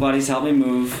a couple buddies help me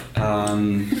move,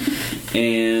 and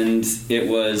it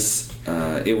was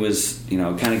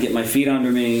kind of get my feet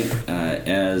under me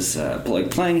as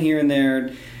playing here and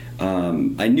there.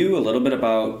 I knew a little bit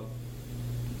about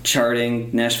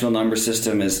charting. Nashville number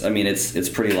system it's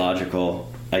pretty logical,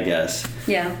 I guess.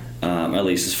 Yeah. At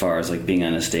least as far as like being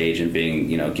on a stage and being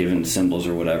given symbols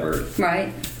or whatever.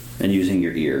 Right. And using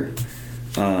your ear.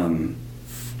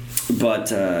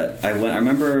 But I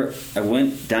remember I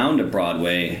went down to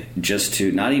Broadway just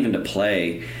to, not even to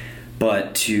play,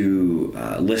 but to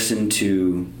listen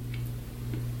to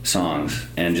songs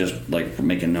and just like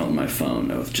make a note on my phone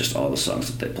of just all the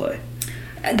songs that they play.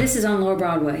 This is on Lower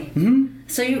Broadway. Mm-hmm.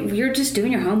 So you're just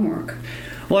doing your homework.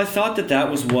 Well, I thought that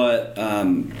was what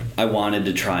I wanted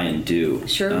to try and do.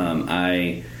 Sure.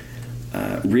 I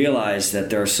realized that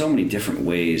there are so many different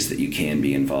ways that you can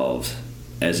be involved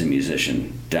as a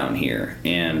musician down here,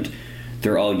 and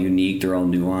they're all unique, they're all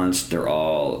nuanced, they're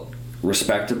all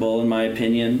respectable in my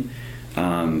opinion.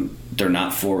 They're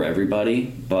not for everybody,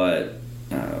 but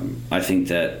I think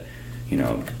that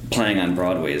playing on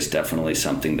Broadway is definitely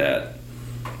something that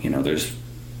there's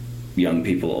young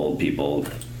people, old people,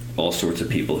 all sorts of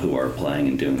people who are playing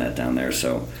and doing that down there.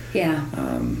 So yeah,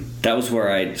 that was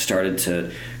where I started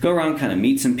to go around, kind of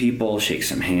meet some people, shake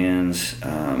some hands,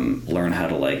 learn how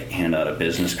to like hand out a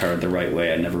business card the right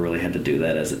way. I never really had to do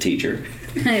that as a teacher.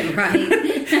 Right.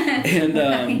 And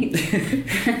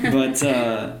but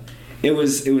it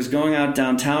was going out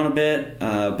downtown a bit,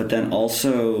 but then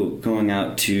also going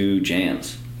out to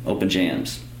jams, open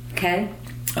jams. Okay.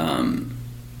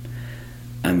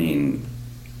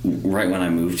 Right when I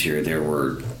moved here, there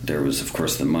was of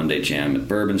course the Monday Jam at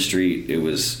Bourbon Street. It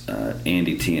was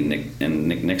Andy T and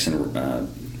Nick Nixon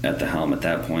at the helm at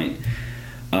that point.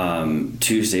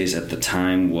 Tuesdays at the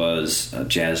time was a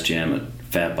jazz jam at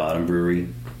Fat Bottom Brewery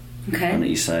on the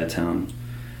east side of town.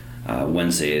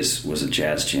 Wednesdays was a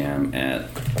jazz jam at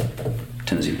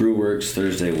Tennessee Brew Works.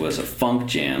 Thursday was a funk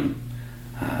jam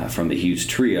from the Huge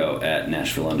Trio at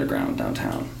Nashville Underground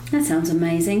downtown. That sounds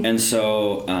amazing. And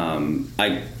so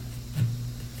I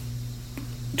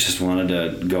just wanted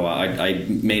to go out. I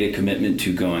made a commitment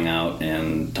to going out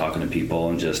and talking to people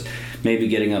and just maybe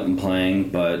getting up and playing,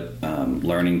 but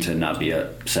learning to not be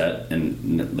upset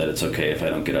and that it's okay if I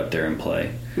don't get up there and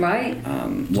play. Right.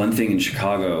 One thing in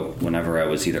Chicago, whenever I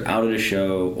was either out at a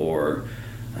show or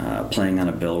playing on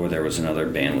a bill where there was another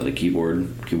band with a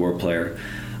keyboard player,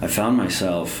 I found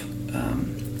myself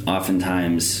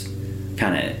oftentimes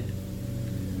kind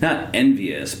of not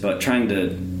envious, but trying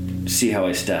to see how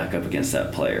I stack up against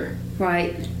that player.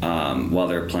 Right. While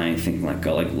they're playing, thinking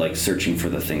like searching for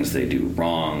the things they do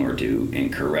wrong or do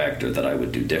incorrect or that I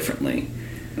would do differently.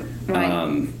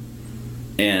 Right.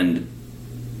 And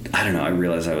I don't know, I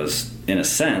realized I was, in a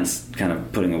sense, kind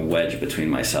of putting a wedge between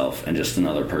myself and just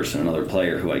another person, another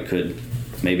player who I could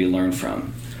maybe learn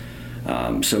from.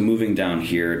 So moving down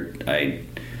here, I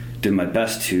did my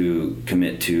best to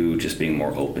commit to just being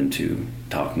more open to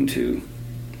talking to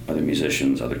other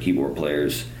musicians, other keyboard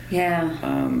players. Yeah.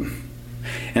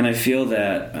 And I feel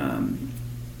that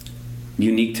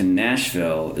unique to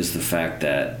Nashville is the fact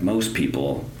that most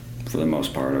people, for the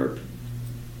most part, are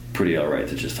pretty all right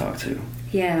to just talk to.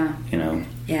 Yeah.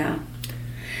 Yeah.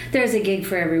 There's a gig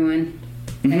for everyone,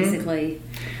 basically.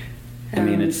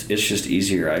 It's just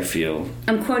easier, I feel.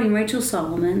 I'm quoting Rachel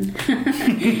Solomon.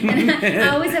 And I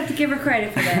always have to give her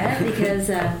credit for that because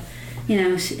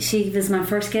she was my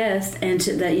first guest, and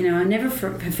that I never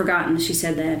have forgotten that she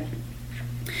said that.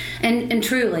 And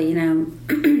truly,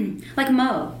 like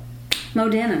Mo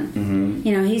Denon,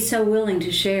 he's so willing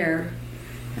to share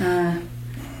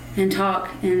and talk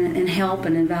and help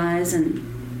and advise and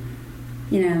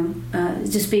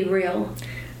just be real.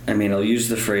 I mean, I'll use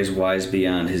the phrase "wise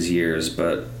beyond his years,"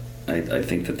 but I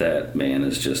think that man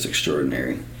is just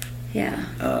extraordinary. Yeah.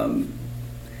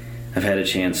 I've had a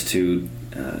chance to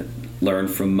learn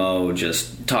from Mo,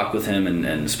 just talk with him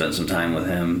and spend some time with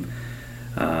him.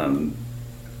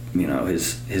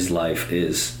 His life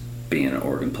is being an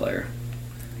organ player.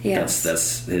 Yes.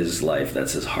 That's his life.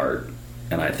 That's his heart,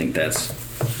 and I think that's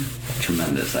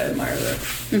tremendous. I admire that.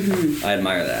 Mm-hmm. I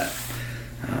admire that.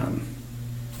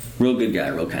 Real good guy,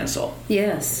 real kind soul.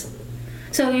 Yes.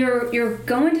 So you're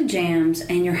going to jams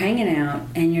and you're hanging out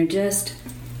and you're just,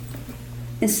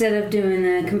 instead of doing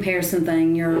the comparison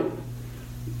thing, you're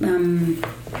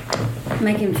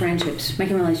making friendships,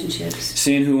 making relationships.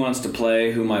 Seeing who wants to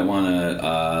play, who might want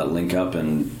to link up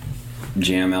and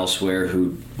jam elsewhere,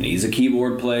 who needs a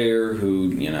keyboard player, who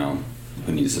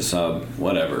needs a sub,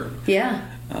 whatever. Yeah.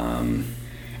 And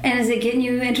is it getting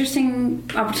you interesting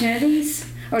opportunities?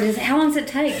 Or how long does it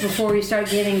take before you start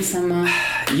getting some...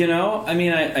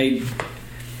 I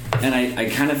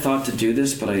kind of thought to do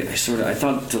this, but I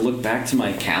thought to look back to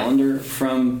my calendar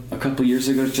from a couple years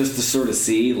ago just to sort of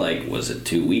see, like, was it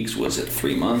 2 weeks? Was it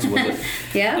 3 months? Was it...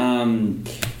 Yeah.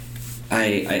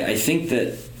 I think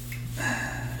that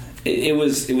it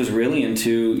was really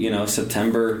into,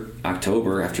 September,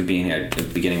 October, after being here at the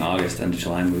beginning of August, end of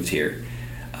July, I moved here.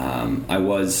 I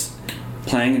was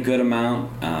playing a good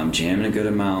amount, jamming a good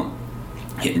amount,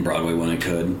 hitting Broadway when I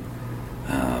could.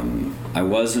 I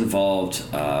was involved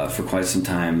for quite some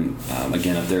time,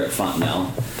 again, up there at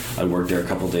Fontanelle. I worked there a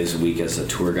couple days a week as a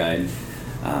tour guide.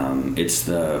 It's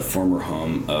the former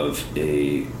home of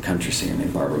a country singer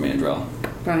named Barbara Mandrell.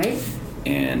 Right.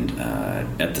 And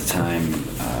at the time,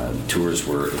 tours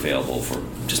were available for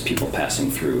just people passing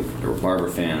through. There were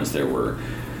Barbara fans, there were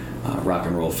rock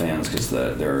and roll fans, because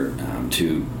there are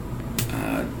two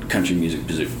country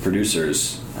music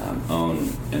producers own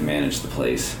and manage the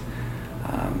place.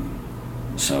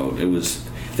 So it was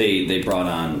they brought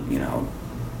on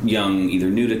young, either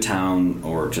new to town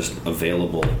or just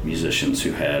available musicians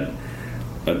who had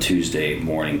a Tuesday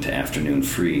morning to afternoon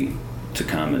free to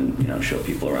come and show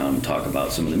people around and talk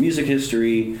about some of the music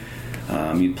history.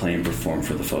 You'd play and perform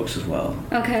for the folks as well.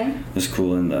 Okay. It was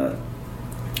cool. In the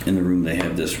room they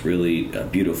have this really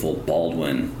beautiful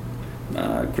Baldwin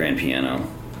grand piano.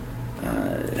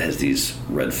 It has these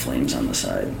red flames on the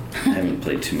side. I haven't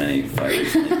played too many fiery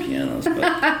flame pianos, but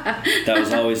that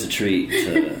was always a treat.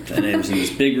 And it was in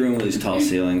this big room with these tall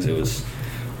ceilings. It was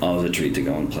always a treat to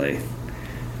go and play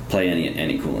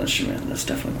any cool instrument. That's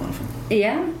definitely one of them.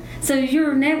 Yeah. So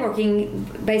you're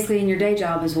networking basically in your day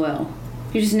job as well.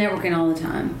 You're just networking all the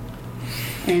time,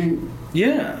 and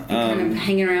yeah, kind of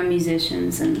hanging around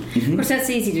musicians. And of course, that's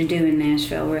easy to do in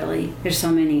Nashville. Really, there's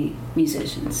so many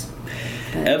musicians.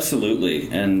 But. Absolutely,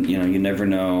 and you never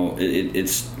know.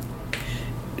 It's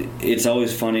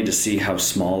always funny to see how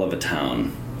small of a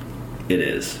town it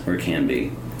is, or it can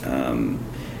be.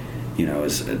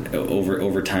 As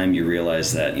over time you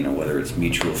realize that whether it's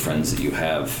mutual friends that you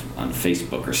have on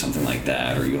Facebook or something like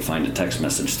that, or you'll find a text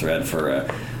message thread for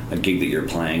a gig that you're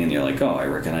playing, and you're like, oh, I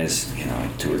recognize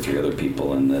 2 or 3 other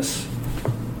people in this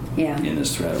in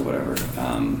this thread or whatever.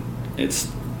 It's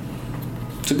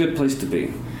a good place to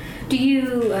be. Do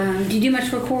you do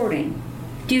much recording?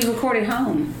 Do you record at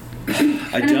home?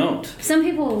 I don't. Some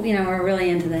people, are really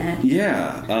into that.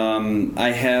 Yeah, I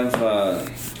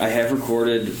have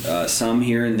recorded some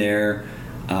here and there.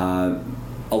 A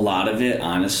lot of it,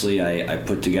 honestly, I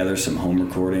put together some home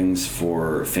recordings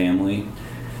for family,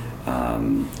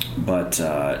 but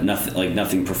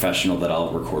nothing professional that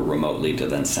I'll record remotely to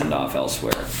then send off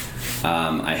elsewhere.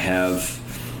 I have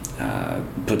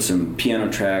put some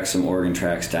piano tracks, some organ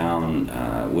tracks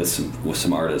down with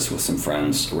some artists, with some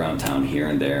friends around town here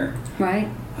and there. Right.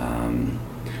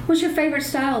 What's your favorite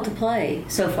style to play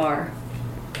so far?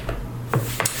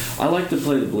 I like to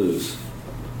play the blues.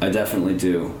 I definitely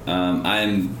do.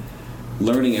 I'm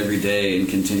learning every day and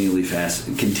continually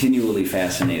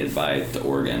fascinated by the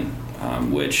organ,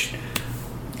 which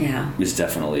is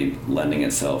definitely lending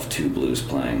itself to blues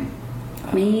playing.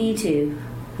 Me too.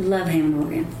 I love Hammond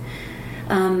organ.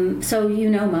 So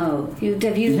Mo.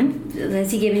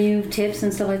 Has he given you tips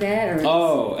and stuff like that?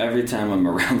 Or every time I'm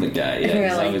around the guy, yeah, really?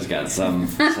 He's always got some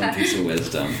piece of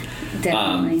wisdom.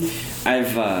 Definitely.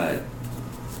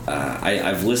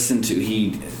 I've listened to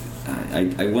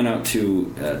I went out to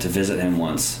visit him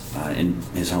once in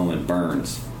his home in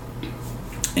Burns,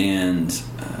 and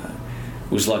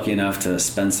was lucky enough to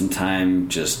spend some time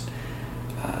just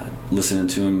listening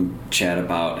to him chat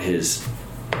about his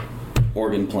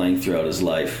organ playing throughout his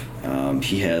life.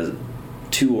 He has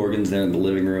 2 organs there in the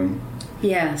living room.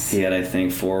 Yes. He had, I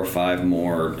think, 4 or 5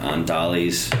 more on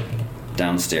dollies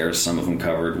downstairs. Some of them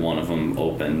covered, one of them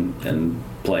open and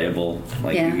playable,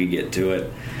 like you could get to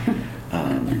it.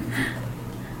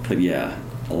 But yeah,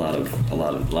 a lot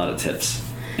of tips.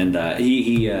 And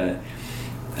he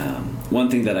one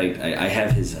thing that I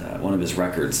have his one of his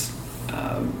records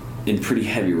in pretty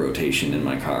heavy rotation in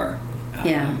my car.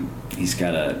 He's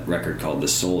got a record called The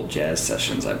Soul Jazz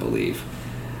Sessions, I believe.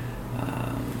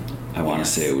 I want to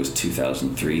say it was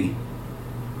 2003.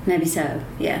 Maybe so.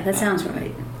 Yeah, that sounds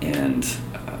right. And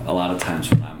a lot of times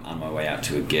when I'm on my way out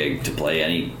to a gig to play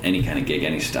any kind of gig,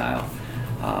 any style,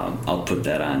 I'll put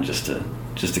that on just to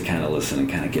kind of listen and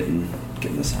kind of getting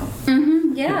the sound.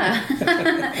 Mm-hmm, yeah.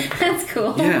 That's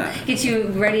cool. Yeah. Get you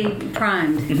ready,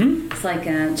 primed. Mm-hmm. It's like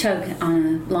a choke on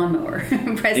a lawnmower.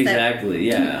 Press exactly,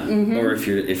 that. yeah. Mm-hmm. Or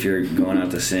if you're going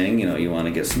out to sing, you want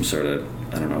to get some sort of,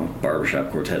 I don't know,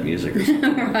 barbershop quartet music or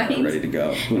something right. ready to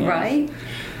go. Right.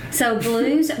 So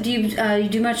blues, do you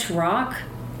do much rock?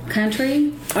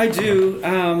 Country? I do.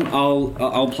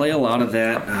 I'll play a lot of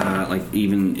that. Like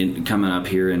even coming up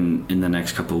here in the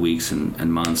next couple of weeks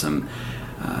and months.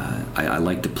 I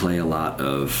like to play a lot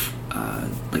of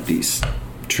like these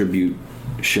tribute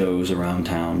shows around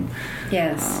town.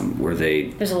 Yes. Where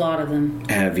there's a lot of them.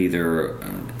 Have either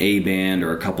a band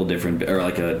or a couple different, or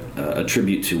like a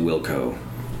tribute to Wilco.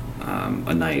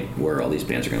 A night where all these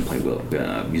bands are going to play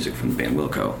music from the band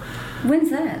Wilco. When's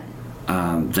that?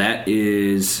 That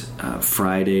is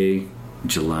Friday,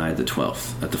 July the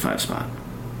 12th at the 5 Spot.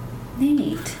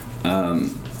 Neat.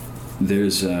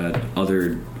 There's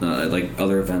other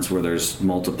events where there's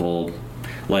multiple,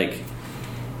 like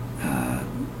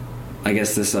I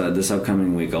guess this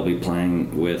upcoming week I'll be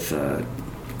playing with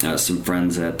some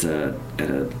friends at a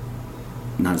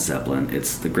not Zeppelin,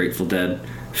 it's the Grateful Dead,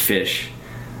 Fish,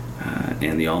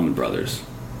 and the Allman Brothers.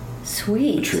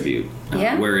 Sweet. A tribute.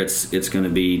 Where it's going to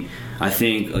be, I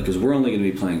think, because we're only going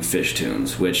to be playing Fish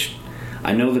tunes, which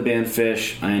I know the band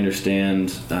Fish, I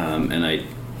understand, and I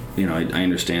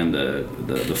understand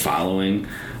the following.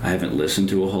 I haven't listened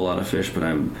to a whole lot of Fish, but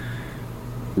I'm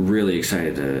really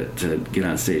excited to get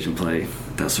on stage and play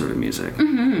that sort of music.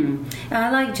 Mm-hmm. I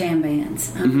like jam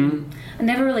bands. I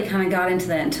never really kind of got into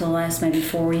that until the last maybe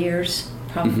 4 years,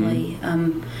 probably.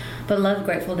 Mm-hmm. But love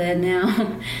Grateful Dead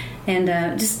now. And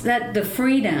just the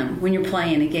freedom when you're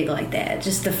playing a gig like that,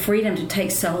 just the freedom to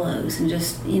take solos and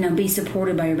just, be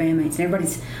supported by your bandmates. And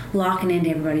everybody's locking into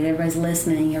everybody's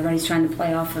listening, everybody's trying to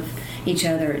play off of each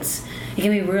other. It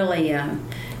can be really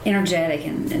energetic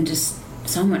and just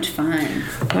so much fun.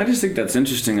 I just think that's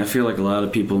interesting. I feel like a lot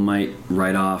of people might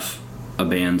write off a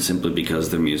band simply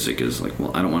because their music is like,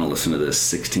 well, I don't want to listen to this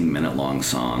 16-minute long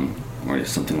song or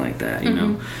something like that, you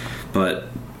know? But,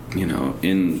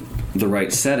 in the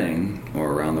right setting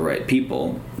or around the right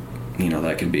people,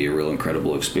 that could be a real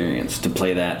incredible experience to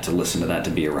play that, to listen to that,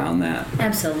 to be around that.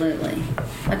 Absolutely.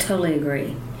 I totally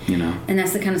agree. And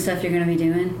that's the kind of stuff you're going to be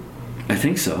doing? I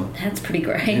think so. That's pretty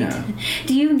great. Yeah.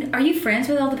 Are you friends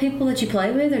with all the people that you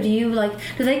play with, or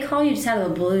do they call you just out of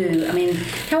the blue? I mean,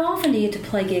 how often do you get to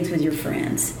play gigs with your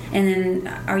friends? And then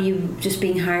are you just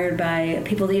being hired by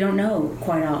people that you don't know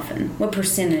quite often? What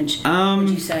percentage would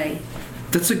you say?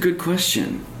 That's a good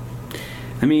question.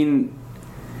 I mean,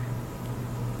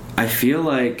 I feel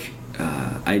like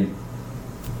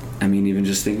even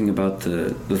just thinking about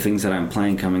the things that I'm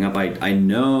playing coming up, I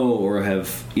know or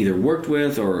have either worked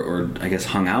with or I guess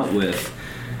hung out with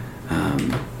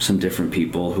some different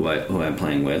people who I'm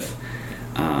playing with.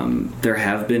 There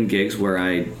have been gigs where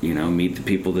I meet the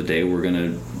people the day we're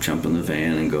gonna jump in the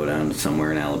van and go down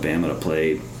somewhere in Alabama to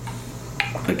play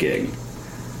a gig.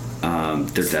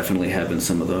 There definitely have been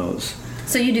some of those.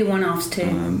 So you do one-offs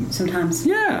too, sometimes?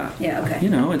 Yeah. Yeah, okay.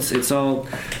 It's all,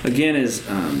 again,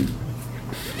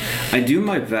 I do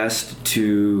my best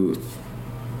to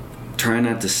try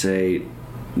not to say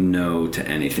no to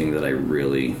anything that I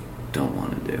really don't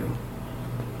want to do.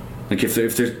 Like if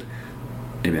there's,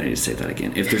 maybe I need to say that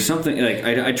again. If there's something, like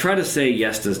I try to say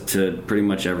yes to pretty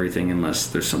much everything unless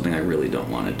there's something I really don't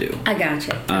want to do. I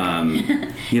gotcha.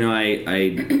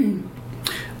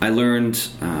 I learned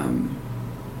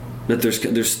that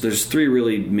there's 3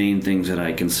 really main things that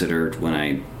I consider when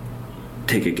I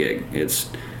take a gig. It's,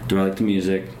 do I like the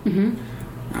music?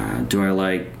 Mm-hmm. Do I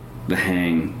like the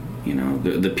hang you know,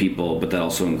 the people, but that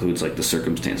also includes like the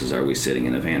circumstances. Are we sitting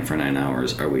in a van for 9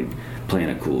 hours? Are we playing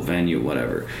a cool venue?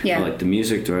 Whatever. Yeah. Do I like the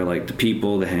music? Do I like the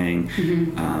people, the hang?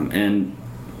 And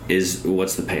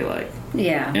what's the pay like?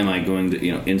 Yeah. Am I going to,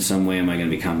 you know, in some way, am I going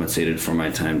to be compensated for my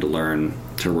time to learn,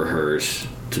 to rehearse,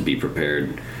 to be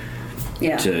prepared,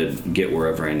 to get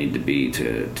wherever I need to be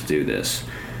to do this?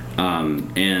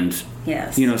 And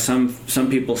yes, you know, some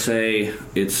people say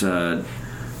it's a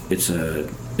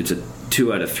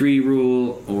 2 out of 3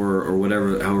 rule or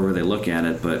whatever, however they look at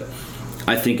it. But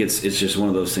I think it's just one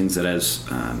of those things that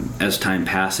as time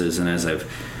passes and as I've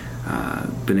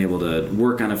been able to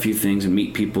work on a few things and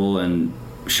meet people and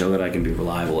show that I can be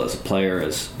reliable as a player,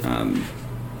 as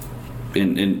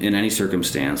in any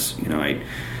circumstance, you know,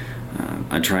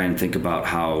 I try and think about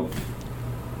how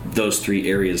those 3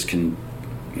 areas can,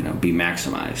 you know, be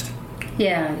maximized.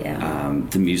 Yeah.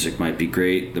 The music might be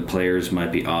great. The players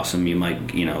might be awesome. You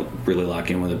might, you know, really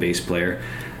lock in with a bass player.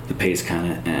 The pay's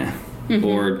kind of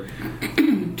Or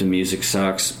the music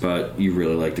sucks, but you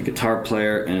really like the guitar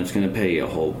player, and it's going to pay you a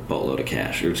whole boatload of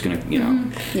cash. Or it's going to, you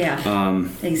know. Yeah.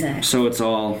 Exactly. So it's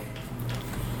all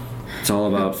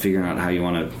about figuring out how you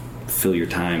want to fill your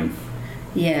time.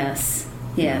 Yes.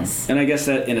 Yes. And I guess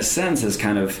that, in a sense, is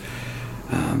kind of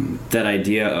that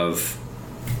idea of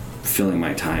filling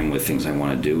my time with things I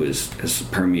want to do is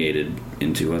permeated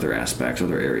into other aspects,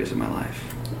 other areas of my life.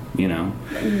 You know?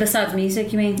 Besides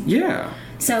music, you mean? Yeah.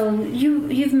 So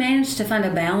you've managed to find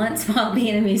a balance while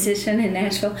being a musician in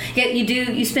Nashville. Yeah,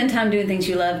 you spend time doing things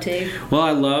you love too. Well,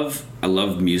 I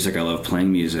love music. I love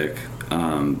playing music,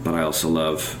 but I also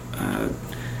love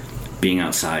being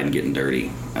outside and getting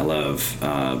dirty. I love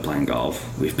playing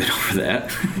golf. We've been over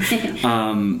that.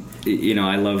 You know,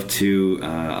 I love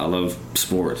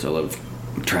sports. I love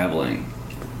traveling.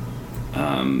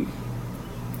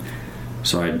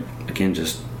 So I can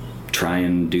just try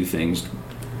and do things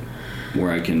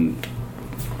where I can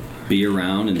be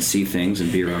around and see things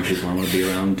and be around people I want to be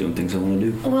around, doing things I want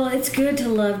to do. Well, it's good to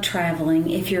love traveling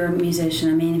if you're a musician.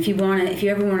 I mean, if you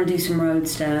ever want to do some road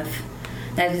stuff,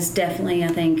 that is definitely, I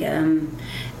think, an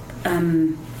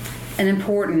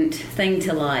important thing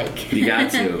to like. You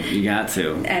got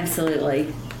to.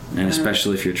 Absolutely. And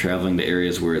especially if you're traveling to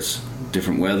areas where it's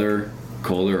different weather,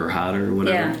 colder or hotter or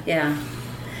whatever. Yeah.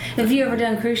 Have you ever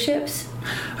done cruise ships?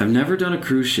 I've never done a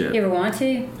cruise ship. You ever want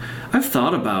to? I've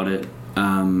thought about it.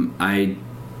 I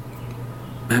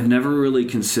have never really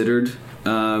considered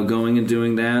going and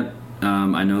doing that.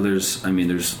 I know there's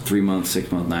 3 month,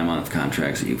 6 month, 9 month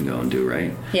contracts that you can go and do,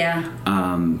 right? Yeah.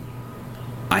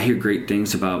 I hear great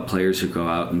things about players who go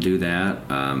out and do that.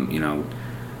 You know,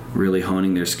 really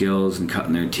honing their skills and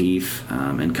cutting their teeth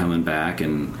and coming back.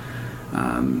 And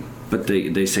but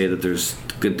they say that there's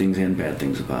good things and bad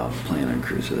things about playing on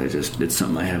cruises. It's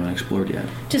something I haven't explored yet.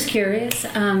 Just curious.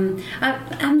 I'm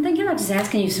thinking about just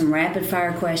asking you some rapid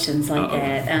fire questions like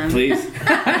that. Please.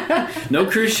 No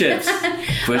cruise ships.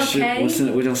 Question.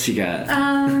 Okay. What else you got?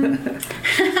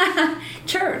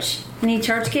 Church. Any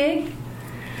church gig?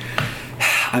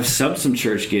 I've subbed some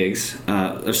church gigs.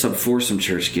 I've subbed for some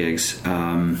church gigs.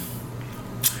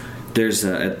 There's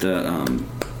at the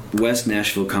West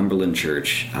Nashville Cumberland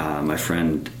Church. My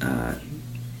friend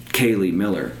Kaylee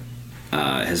Miller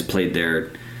has played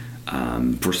there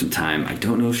for some time. I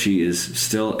don't know if she is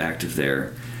still active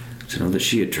there. I know that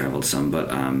she had traveled some, but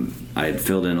I had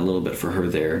filled in a little bit for her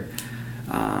there.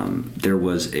 There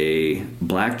was a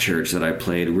black church that I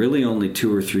played really only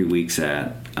 2 or 3 weeks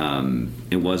at.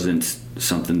 It wasn't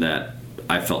something that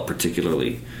I felt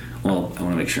particularly... Well, I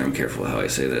want to make sure I'm careful how I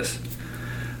say this.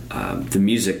 The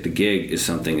music, the gig, is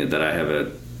something that I have a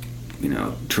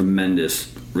tremendous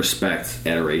respect,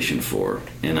 adoration for,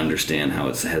 and understand how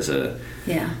it has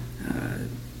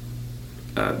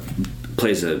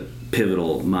plays a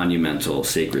pivotal, monumental,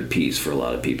 sacred piece for a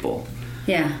lot of people.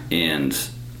 Yeah. And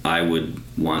I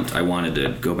wanted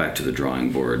to go back to the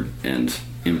drawing board and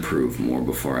improve more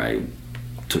before I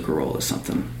took a role as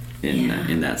something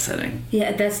in that setting.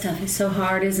 Yeah, that stuff is so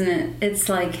hard, isn't it? It's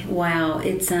like, wow,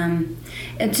 it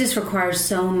just requires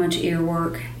so much ear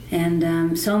work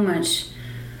and so much,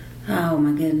 oh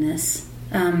my goodness,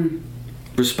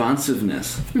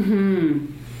 responsiveness.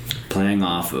 Mm-hmm. Playing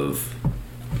off of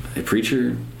a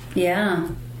preacher. Yeah.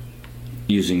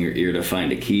 Using your ear to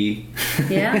find a key.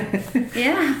 Yeah.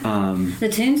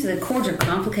 The chords are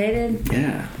complicated.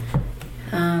 Yeah.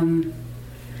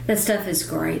 That stuff is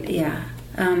great. Yeah.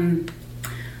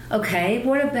 Okay.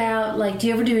 What about, do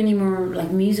you ever do any more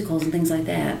musicals and things like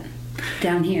that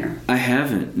down here? I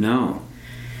haven't. No.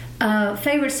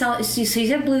 Favorite song? So you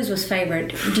said blues was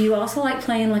favorite. Do you also like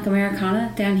playing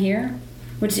Americana down here?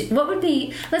 What would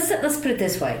be? Let's put it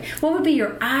this way. What would be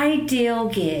your ideal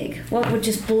gig? What would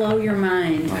just blow your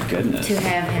mind? My goodness. To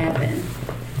have happen.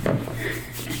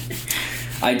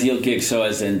 Ideal gig, so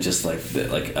as in just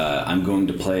I'm going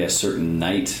to play a certain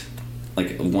night,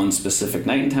 like one specific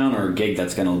night in town, or a gig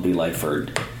that's going to be like for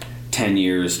 10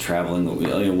 years traveling.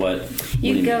 What?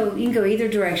 You can go either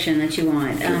direction that you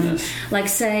want. Like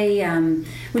say,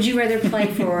 would you rather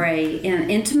play for an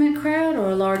intimate crowd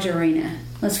or a large arena?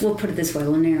 We'll put it this way.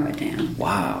 We'll narrow it down.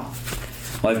 Wow.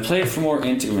 Well, I've played for more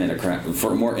intimate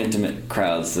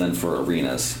crowds than for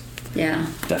arenas. Yeah.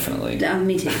 Definitely.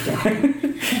 Me too.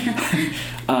 Definitely.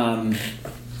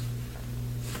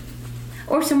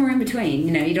 Or somewhere in between.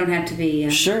 You don't have to be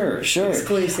sure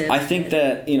exclusive. I think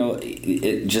that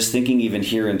just thinking even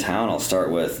here in town, I'll start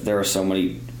with, there are so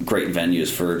many great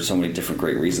venues for so many different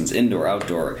great reasons, indoor,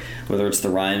 outdoor, whether it's the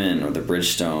Ryman or the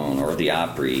Bridgestone or the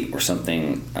Opry or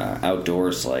something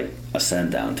outdoors like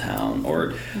Ascend downtown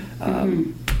or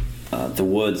the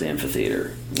Woods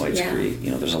Amphitheater, White Street.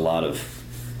 There's a lot of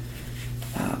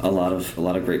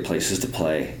great places to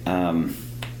play.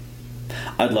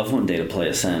 I'd love one day to play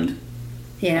Ascend.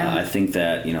 Yeah. I think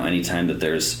that anytime that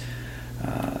there's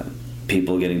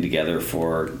people getting together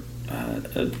for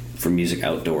music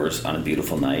outdoors on a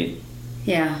beautiful night.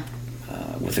 Yeah.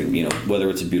 With whether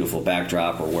it's a beautiful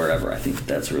backdrop or wherever, I think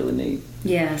that's really neat.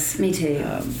 Yes, me too.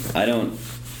 I don't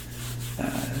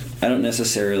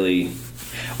necessarily.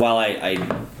 While I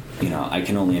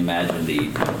can only imagine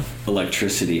the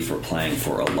electricity for playing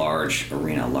for a large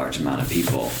arena, a large amount of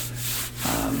people,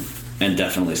 and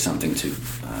definitely something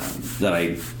that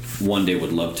I one day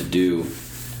would love to do.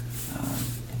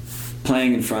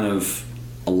 Playing in front of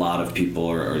a lot of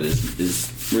people is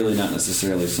really not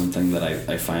necessarily something that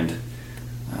I find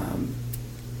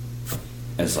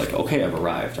as like, okay, I've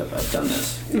arrived, I've done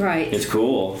this. Right. It's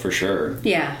cool for sure.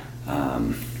 Yeah.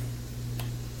 I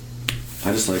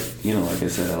just like I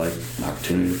said, I like an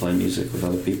opportunity to play music with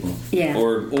other people. Yeah.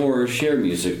 Or share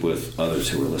music with others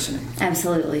who are listening.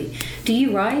 Absolutely. Do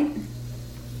you write?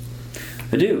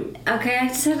 I do. Okay, I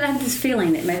just have this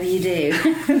feeling that maybe you do.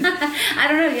 I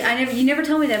don't know. You never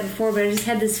told me that before, but I just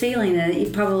had this feeling that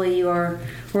you are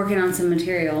working on some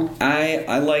material.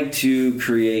 I like to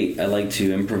create. I like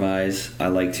to improvise. I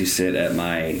like to sit at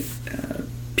my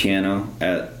piano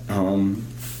at home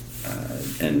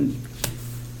and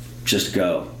just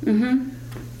go. Mm-hmm.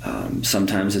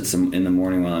 Sometimes it's in the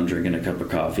morning while I'm drinking a cup of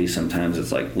coffee. Sometimes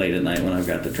it's like late at night when I've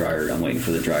got the dryer. I'm waiting for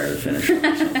the dryer to finish up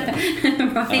or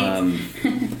something. Right.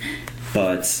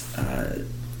 But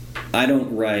I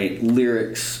don't write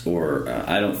lyrics, or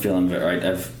I don't feel I'm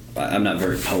not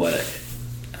very poetic.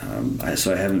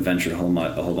 So I haven't ventured a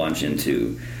whole bunch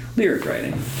into lyric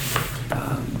writing.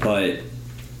 But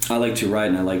I like to write,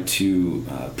 and I like to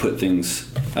put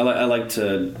things. I like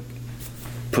to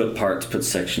put parts, put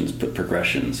sections, put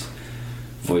progressions,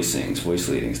 voice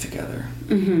leadings together.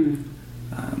 Mm-hmm.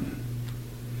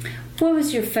 What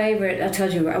was your favorite?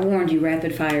 I warned you,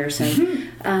 rapid fire. So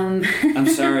I'm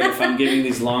sorry if I'm giving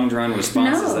these long drawn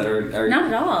responses that are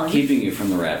not at all keeping you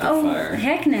from the rapid fire.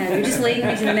 Heck no! You're just leading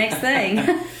me to the next thing.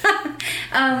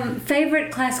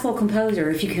 Favorite classical composer,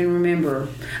 if you can remember,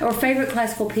 or favorite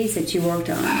classical piece that you worked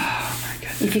on. Oh my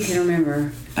goodness! If you can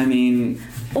remember. I mean.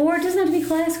 Or it doesn't have to be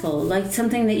classical, like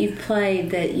something that you've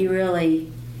played that you really,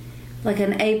 like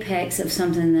an apex of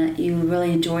something that you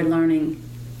really enjoyed learning,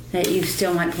 that you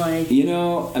still might play.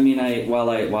 I mean,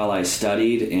 while I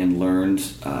studied and learned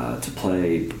to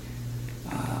play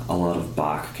a lot of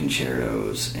Bach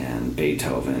concertos and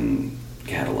Beethoven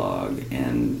catalog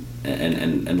and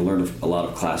learned a lot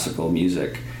of classical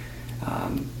music,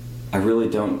 I really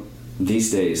don't these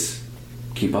days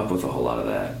keep up with a whole lot of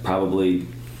that. Probably.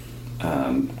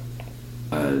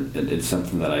 It's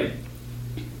something that I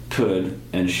could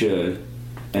and should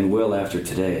and will after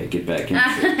today get back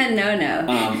into. No.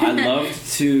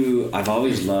 I've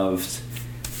always loved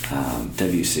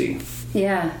Debussy.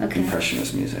 Yeah, okay.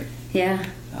 Impressionist music. Yeah.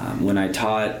 When I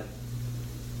taught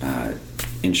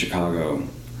in Chicago,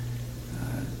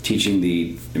 teaching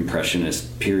the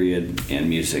Impressionist period and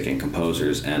music and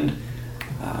composers, and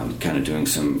kind of doing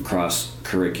some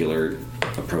cross-curricular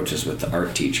approaches with the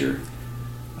art teacher,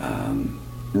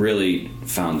 really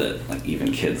found that like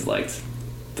even kids liked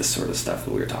this sort of stuff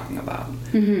that we were talking about.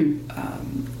 Mm-hmm.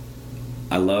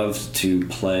 I loved to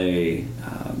play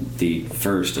the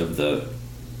first of the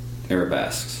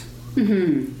arabesques.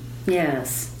 Mm-hmm.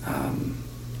 Yes.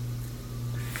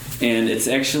 And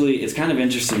it's kind of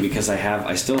interesting because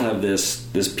I still have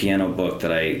this piano book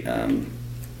that I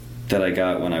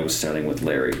got when I was studying with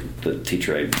Larry, the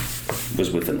teacher I was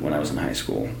with when I was in high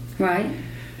school. Right.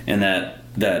 And that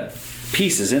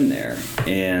pieces in there,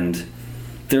 and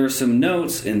there are some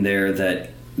notes in there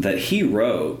that he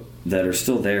wrote that are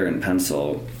still there in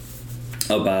pencil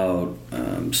about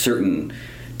certain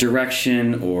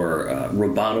direction or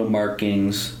rubato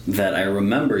markings that I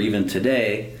remember even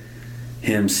today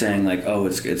him saying, like, oh,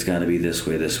 it's got to be this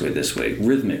way, this way, this way,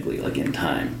 rhythmically, like in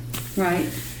time. Right.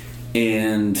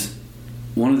 And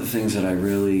one of the things that I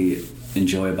really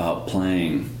enjoy about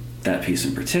playing that piece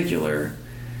in particular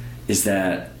is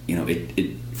that, you know,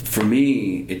 it for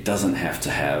me, it doesn't have to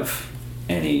have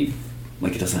any,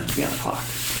 like, it doesn't have to be on a clock.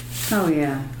 Oh,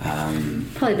 yeah.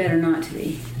 Probably better not to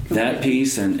be. That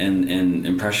piece and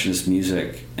Impressionist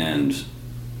music, and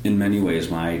in many ways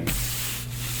my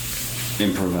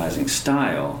improvising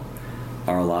style,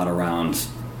 are a lot around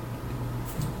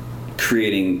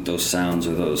creating those sounds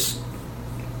or those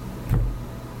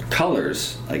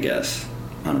colors, I guess,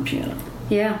 on a piano.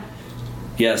 Yeah.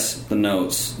 Yes, the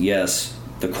notes. Yes,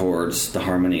 the chords, the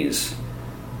harmonies,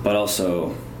 but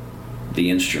also the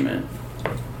instrument,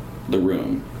 the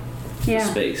room, the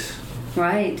space.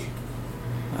 Right.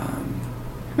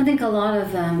 I think a lot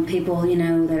of people, you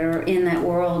know, that are in that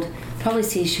world probably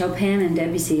see Chopin and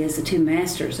Debussy as the two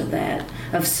masters of that,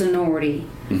 of sonority,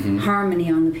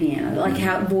 harmony on the piano, like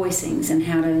how voicings and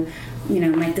how to, you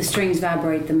know, make the strings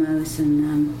vibrate the most,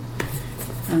 and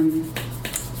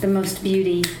the most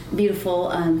beautiful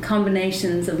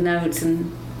combinations of notes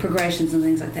and progressions and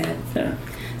things like that. Yeah.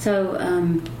 So,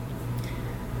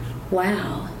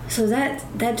 wow. So that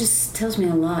just tells me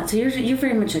a lot. So you're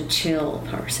very much a chill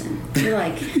person. You're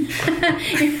like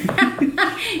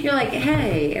you're like,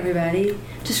 hey, everybody,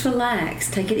 just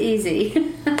relax, take it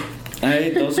easy.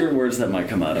 Those are words that might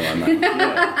come out of my mouth.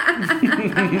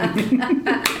 Yeah.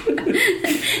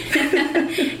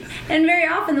 And very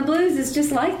often the blues is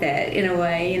just like that in a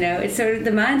way. You know, it's sort of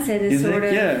the mindset is sort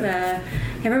of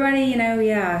everybody. You know,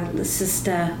 let's just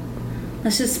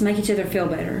make each other feel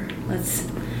better. Let's.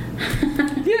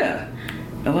 Yeah,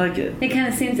 I like it. It kind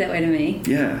of seems that way to me.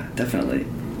 Yeah, definitely.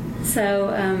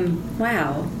 So,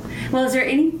 wow. Well, is there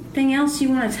anything else you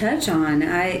want to touch on?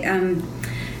 I don't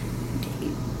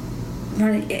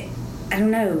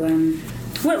know.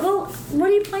 What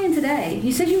are you playing today?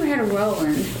 You said you had a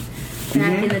Roland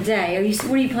back in the day.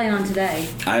 What are you playing on today?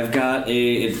 I've got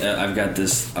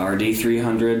this RD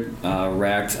 300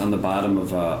 racked on the bottom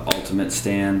of a Ultimate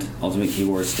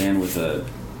keyboard stand with a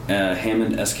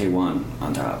Hammond SK1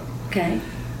 on top. Okay.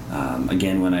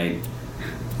 Again, when I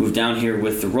moved down here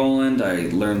with the Roland, I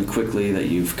learned quickly that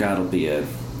you've got to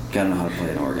know how to play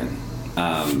an organ.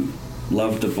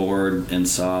 Loved the board and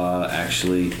saw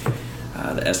actually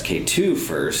the SK2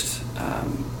 first,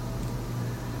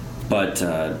 but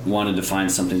wanted to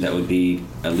find something that would be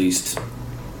at least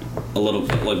a little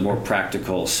bit like more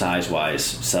practical, size-wise,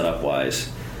 setup-wise,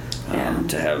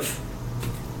 to have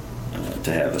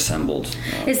assembled.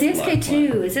 Is the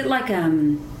SK2? Is it like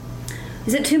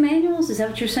Is it two manuals? Is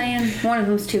that what you're saying? One of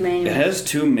them's two manuals. It has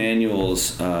two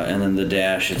manuals, and then the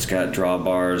dash. It's got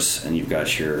drawbars, and you've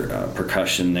got your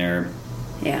percussion there.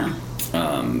 Yeah.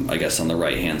 I guess on the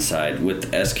right-hand side. With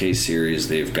the SK series,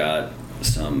 they've got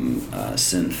some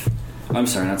synth. I'm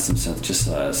sorry, not some synth. Just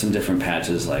some different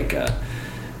patches. Like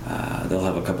they'll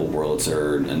have a couple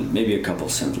Wurlitzer and maybe a couple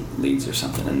synth leads or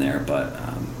something in there. But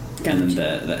and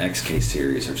then the XK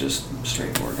series are just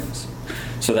straight organs.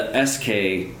 So the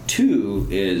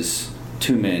SK2 is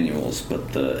two manuals,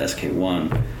 but the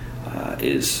SK1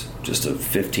 is just a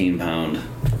 15-pound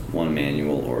one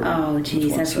manual organ. Oh,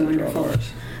 geez, that's wonderful.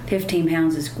 15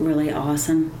 pounds is really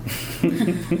awesome.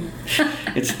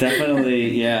 It's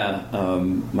definitely,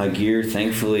 my gear,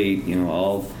 thankfully,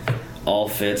 all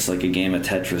fits like a game of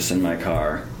Tetris in my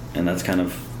car, and that's kind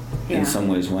of in some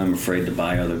ways why I'm afraid to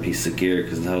buy other pieces of gear,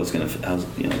 because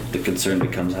the concern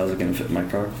becomes, how's it going to fit in my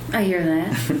car? I hear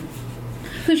that.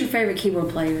 Who's your favorite keyboard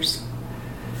players?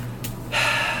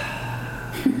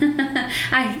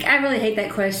 I really hate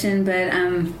that question, but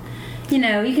you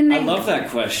can name. I love that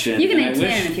question. You can name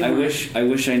 10 if you want. I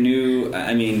wish I knew.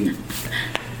 I mean,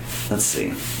 let's see.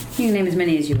 You can name as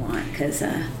many as you want, because.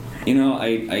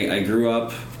 I grew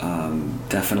up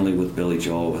definitely with Billy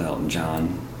Joel, with Elton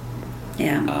John.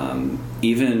 Yeah.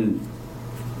 Even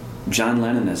John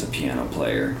Lennon as a piano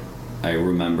player, I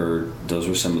remember those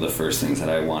were some of the first things that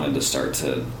I wanted to start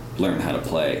to learn how to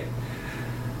play.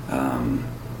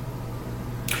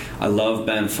 I love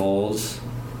Ben Folds.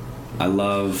 I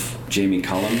love Jamie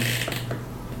Cullum.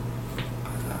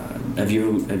 Have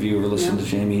you ever listened to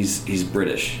Jamie? He's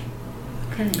British.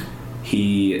 Okay.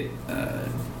 He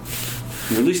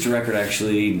released a record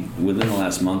actually within the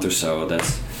last month or so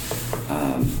that's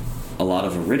a lot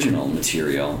of original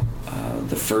material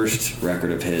the first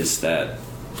record of his that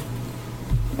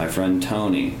my friend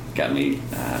Tony got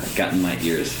in my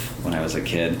ears when I was a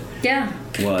kid. Yeah.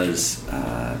 Was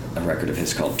a record of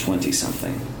his called 20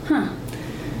 Something. Huh.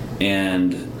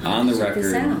 And on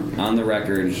the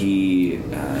record,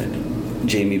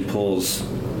 Jamie pulls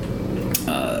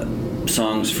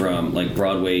songs from like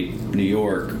Broadway, New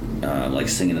York, like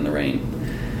Singing in the Rain.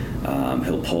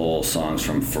 He'll pull songs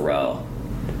from Pharrell,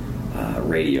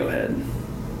 Radiohead,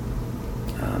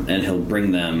 and he'll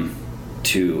bring them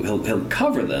to he'll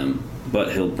cover them,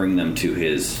 but he'll bring them to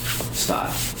his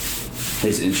style,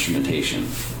 his instrumentation.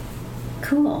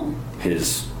 Cool.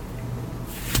 His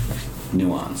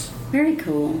nuance. Very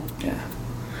cool. Yeah.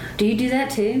 Do you do that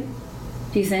too?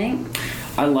 Do you think?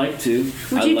 I like to.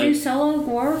 Would you do solo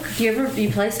work? Do you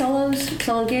play solo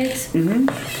gigs?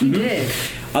 Mm-hmm. You do.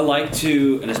 I like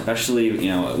to, and especially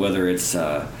whether it's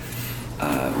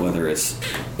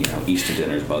Easter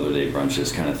dinners, Mother's Day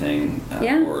brunches, kind of thing,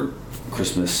 or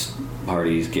Christmas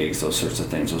parties, gigs, those sorts of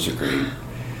things. Those are great.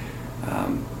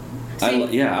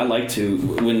 I like to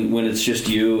when it's just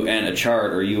you and a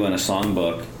chart or you and a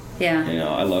songbook. Yeah.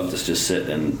 I love to just sit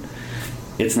and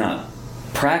it's not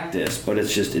practice, but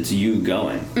it's you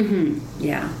going. Mm-hmm.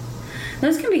 Yeah.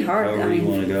 Those can be hard. However you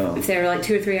want to go. If they're like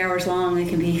 2 or 3 hours long, they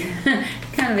can be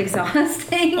kind of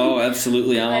exhausting. Oh,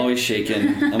 absolutely. I'm always shaking.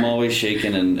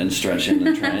 And stretching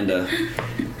and trying to.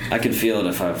 I can feel it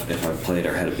if I've played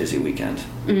or had a busy weekend.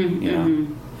 Mm-hmm.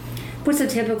 Mm-hmm. What's a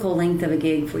typical length of a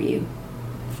gig for you?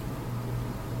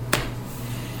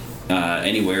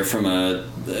 Anywhere from a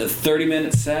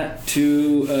 30-minute set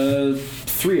to a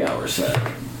 3-hour set.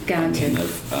 Gotcha.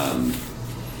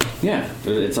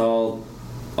 It's all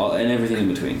and everything in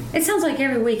between. It sounds like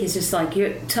every week is just like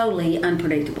you're totally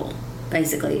unpredictable,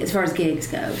 basically, as far as gigs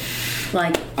go.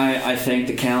 Like I thank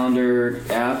the calendar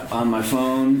app on my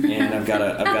phone, and I've got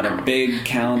a big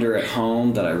calendar at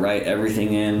home that I write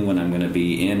everything in when I'm going to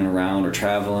be in and around or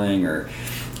traveling, or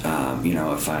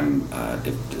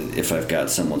if I've got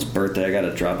someone's birthday, I got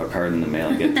to drop a card in the mail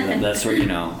and get to them. That's what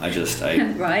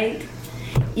I right.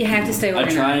 You have to stay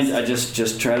organized. I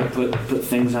just try to put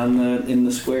things in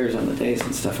the squares on the days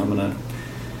and stuff I'm gonna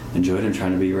enjoy it and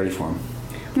trying to be ready for them.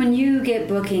 When you get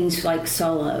bookings like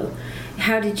solo,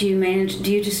 how did you manage?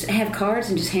 Do you just have cards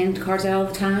and just hand cards out all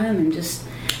the time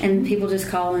and people just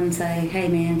call and say, "Hey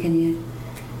man, can you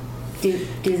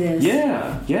do this?"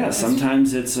 Yeah.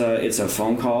 Sometimes it's a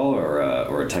phone call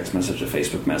or a text message, a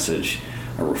Facebook message,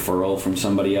 a referral from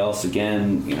somebody else.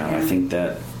 Again, I think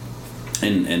that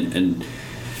and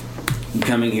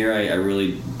coming here, I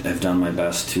really have done my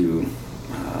best to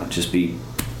just be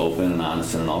open and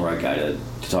honest and an all right guy to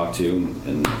talk to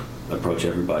and approach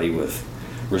everybody with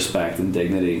respect and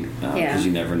dignity, because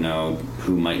you never know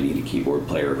who might need a keyboard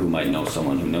player, who might know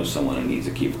someone who knows someone who needs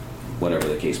a keyboard, whatever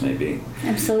the case may be.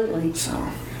 Absolutely. So,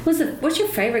 what's your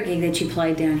favorite gig that you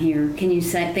played down here? Can you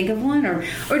think of one, or it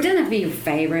doesn't have to be your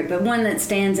favorite, but one that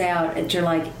stands out that you're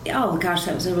like, oh gosh,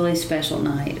 that was a really special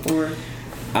night, or.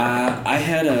 I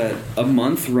had a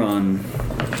month run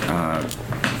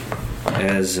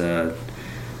as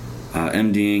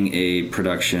MDing a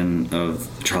production of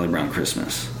Charlie Brown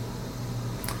Christmas.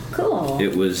 Cool.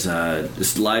 It was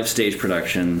this live stage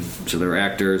production, so there were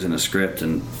actors and a script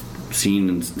and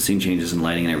scene changes and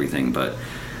lighting and everything, but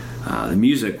the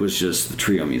music was just the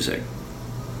trio music.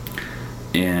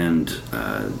 And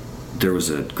there was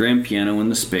a grand piano in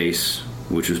the space,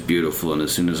 which was beautiful, and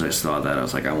as soon as I saw that, I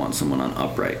was like, I want someone on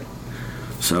upright.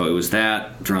 So it was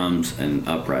that, drums, and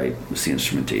upright was the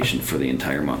instrumentation for the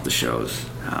entire month of shows.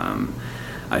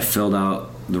 I filled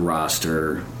out the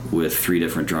roster with 3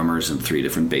 different drummers and 3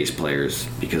 different bass players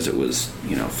because it was,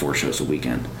 4 shows a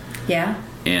weekend. Yeah.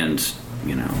 And,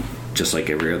 just like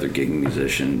every other gigging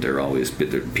musician,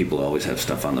 people always have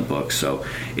stuff on the books. So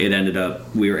it ended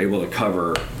up, we were able to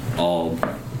cover all,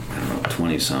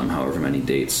 20-some, however many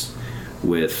dates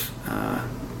with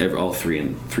all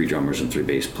 3 drummers and 3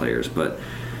 bass players. But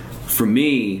for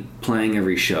me, playing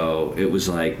every show, it was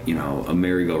like, a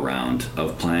merry-go-round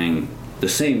of playing the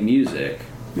same music,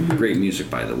 great music,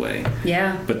 by the way.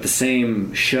 Yeah. But the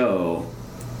same show,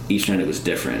 each night it was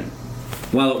different.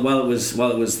 While it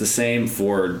was the same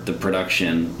for the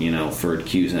production, for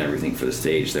cues and everything for the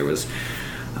stage, there was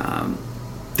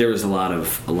a lot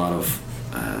of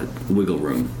wiggle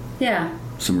room. Yeah.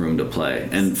 Some room to play.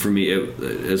 And for me,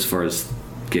 as far as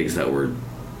gigs that were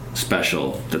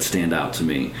special, that stand out to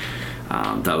me,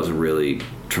 that was a really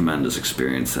tremendous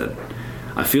experience that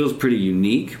I feel is pretty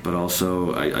unique, but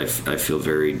also I feel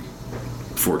very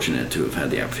fortunate to have had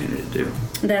the opportunity to do.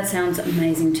 That sounds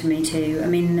amazing to me too. I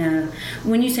mean,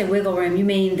 when you say wiggle room, you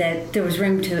mean that there was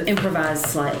room to improvise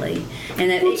slightly, and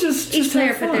that each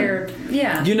player put their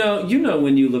You know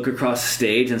when you look across the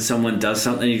stage and someone does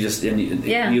something,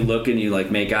 you look and you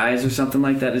like make eyes or something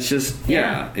like that. It's just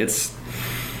it's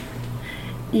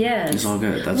all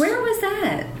good. Where was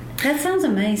that? That sounds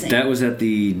amazing. That was at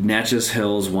the Natchez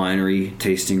Hills Winery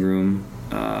tasting room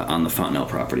on the Fontenelle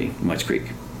property, Mudge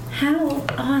Creek. How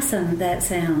awesome that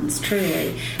sounds,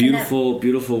 truly. Beautiful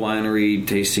winery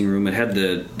tasting room. It had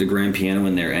the grand piano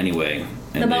in there anyway.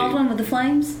 The Baldwin with the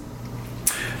flames?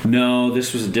 No,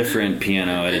 this was a different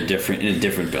piano in a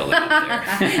different building up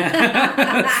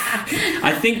there.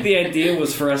 I think the idea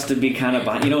was for us to be kind of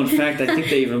behind. In fact, I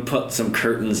think they even put some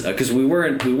curtains because we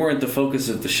weren't the focus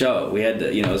of the show. We had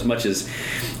to, as much as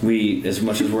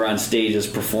we're on stage as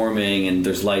performing and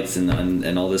there's lights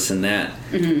and all this and that.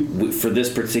 Mm-hmm. For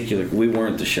this particular, we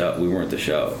weren't the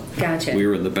show. Gotcha. We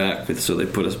were in the back, so they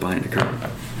put us behind a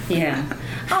curtain. Yeah.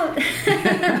 Oh,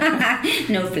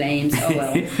 no flames. Oh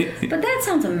well. But that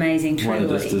sounds amazing. Truly.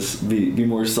 Wanted us to be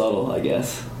more subtle, I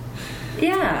guess.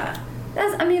 Yeah.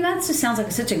 That just sounds like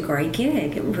such a great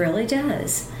gig. It really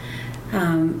does.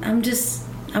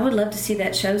 I would love to see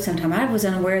that show sometime. I was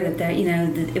unaware that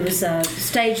it was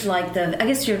staged like I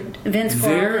guess your Vince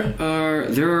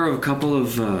Guaraldi. There are a couple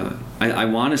of. I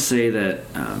want to say that.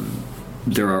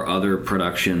 There are other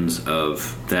productions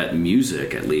of that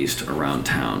music, at least, around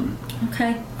town.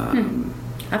 Okay.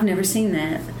 I've never seen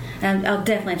that. I'll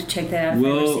definitely have to check that out.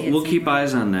 We'll keep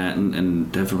eyes on that,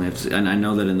 and definitely have to. And I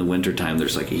know that in the wintertime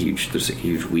there's a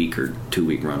huge week or 2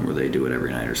 week run where they do it every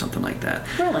night or something like that.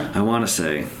 Really? I want to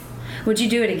say. Would you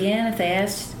do it again if they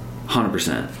asked?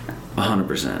 100%.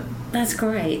 100%. That's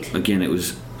great. Again, it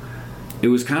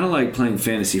was kind of like playing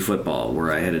fantasy football,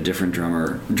 where I had a different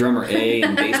drummer A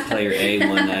and bass player A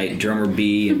one night, drummer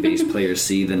B and bass player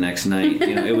C the next night.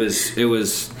 It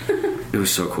was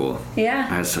so cool. Yeah,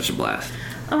 I had such a blast.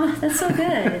 Oh, that's so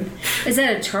good. Is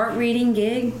that a chart reading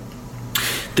gig?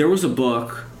 There was a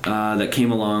book that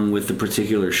came along with the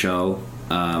particular show,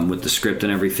 with the script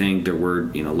and everything. There were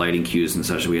lighting cues and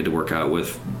such that we had to work out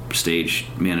with stage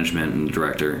management and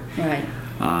director. Right.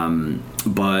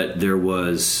 But there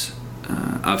was.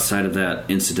 Outside of that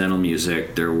incidental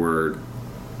music, there were,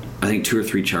 I think, 2 or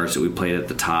 3 charts that we played at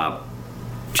the top.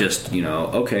 Just,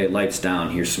 okay, lights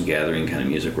down, here's some gathering kind of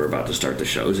music. We're about to start the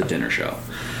show. It was a dinner show.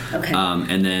 Okay.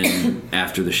 And then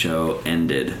after the show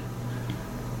ended,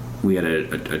 we had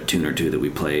a tune or two that we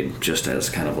played just as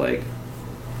kind of like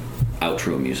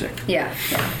outro music. Yeah.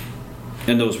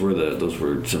 And those were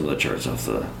some of the charts off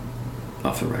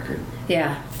the record.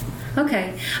 Yeah.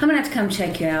 Okay, I'm gonna have to come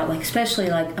check you out.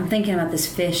 Especially I'm thinking about this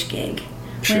Fish gig.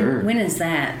 Sure. When is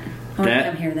that?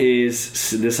 That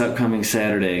is this upcoming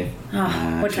Saturday.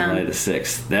 What time? July the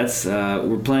 6th. That's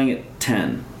we're playing at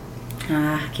 10.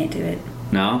 I can't do it.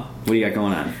 No? What do you got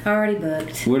going on? Already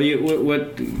booked.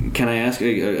 What can I ask?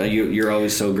 You're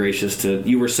always so gracious to.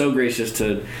 You were so gracious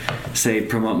to say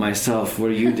promote myself. What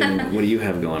are you doing? What do you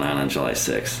have going on July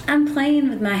 6th? I'm playing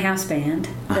with my house band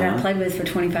that I played with for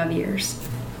 25 years.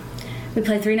 We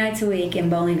play 3 nights a week in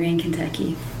Bowling Green,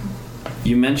 Kentucky.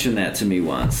 You mentioned that to me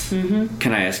once. Mm-hmm.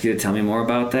 Can I ask you to tell me more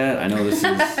about that? I know this is.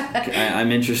 I'm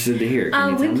interested to hear.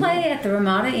 We play at the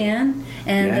Ramada Inn,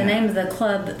 and the name of the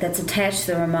club that's attached to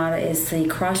the Ramada is the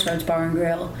Crossroads Bar and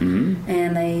Grill. Mm-hmm.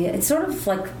 And it's sort of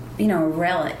like a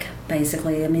relic,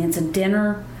 basically. It's a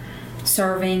dinner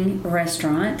serving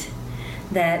restaurant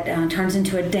that turns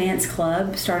into a dance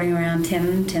club starting around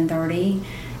 10:30.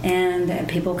 And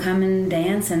people come and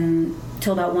dance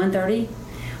until about 1:30.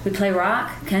 We play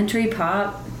rock, country,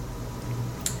 pop.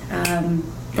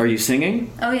 Are you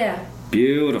singing? Oh, yeah.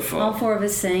 Beautiful. All 4 of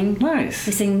us sing. Nice.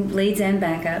 We sing leads and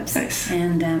backups. Nice.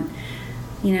 And,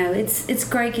 it's a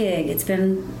great gig. It's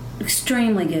been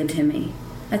extremely good to me.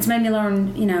 It's made me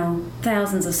learn,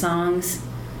 thousands of songs.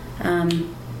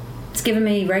 It's given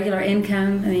me regular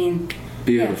income.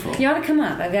 Beautiful. Yeah. You ought to come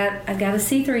up. I've got a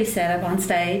C3 set up on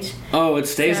stage. Oh, it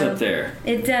stays up there.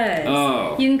 It does.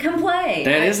 Oh, you can come play.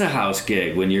 That is a house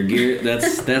gig when you're geared.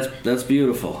 That's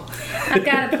beautiful. I've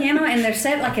got a piano and they're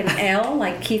set like an L,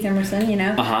 like Keith Emerson,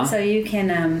 Uh-huh. So you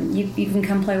can you can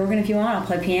come play organ if you want. I'll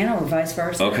play piano or vice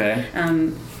versa. Okay.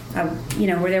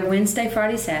 We're there Wednesday,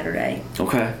 Friday, Saturday.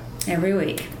 Okay. Every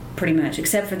week, pretty much,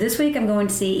 except for this week. I'm going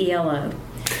to see ELO.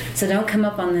 So don't come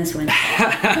up on this Wednesday.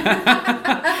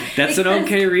 That's an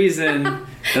okay reason.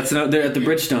 They're at the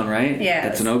Bridgestone, right? Yeah.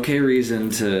 That's an okay reason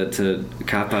to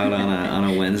cop out on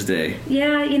a Wednesday.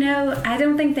 Yeah, I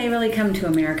don't think they really come to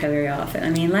America very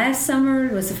often. Last summer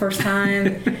was the first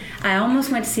time. I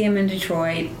almost went to see them in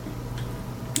Detroit.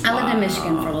 I lived in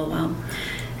Michigan for a little while,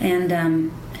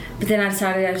 and but then I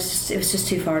decided it was just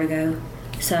too far to go.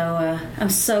 So I'm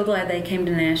so glad they came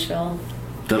to Nashville.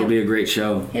 That'll be a great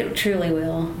show. It truly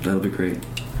will. That'll be great.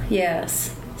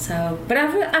 Yes. So, but I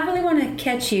really want to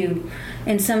catch you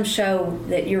in some show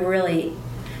that you're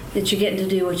getting to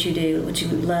do what you do, what you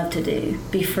love to do.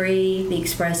 Be free, be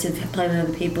expressive, play with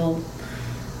other people,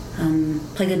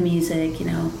 play good music,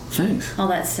 Thanks. all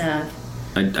that stuff.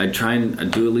 I try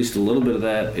and do at least a little bit of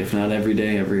that, if not every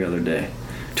day, every other day.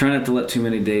 Try not to let too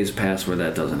many days pass where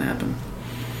that doesn't happen.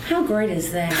 How great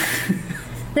is that?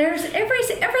 There's every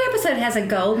episode has a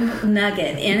gold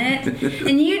nugget in it,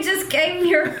 and you just gave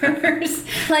yours.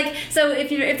 So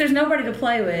if there's nobody to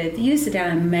play with, you sit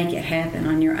down and make it happen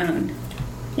on your own.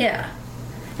 Yeah.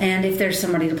 And if there's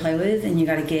somebody to play with and you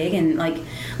got a gig, and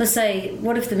let's say,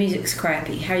 what if the music's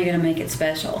crappy? How are you going to make it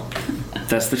special?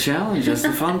 That's the challenge. That's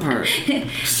the fun part.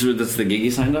 So that's the gig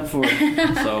you signed up for.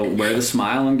 So wear the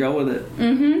smile and go with it.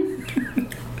 Mm-hmm.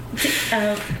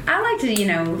 I like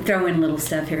to, throw in little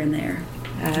stuff here and there.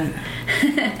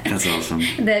 That's awesome.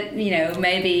 That,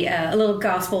 maybe a little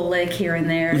gospel lick here and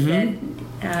there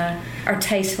that are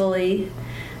tastefully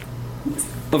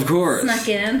of course snuck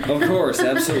in. Of course,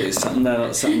 absolutely. Something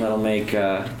that'll make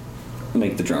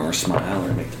the drummer smile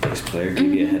or make the bass player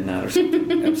give you a head nod or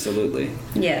something. Absolutely.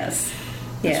 Yes.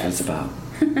 That's what it's about.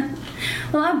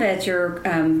 Well, I bet your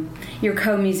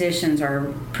co-musicians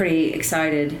are pretty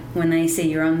excited when they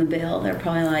see you're on the bill. They're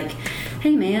probably like,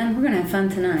 "Hey, man, we're gonna have fun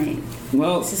tonight.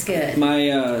 Well, this is good." My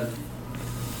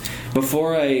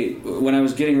when I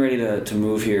was getting ready to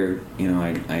move here,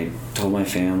 I told my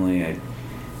family,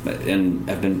 and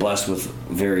I've been blessed with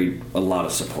a lot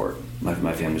of support.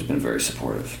 My family's been very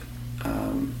supportive.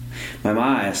 My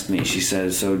mom asked me, she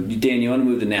says, "So Dan, you want to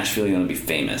move to Nashville? You want to be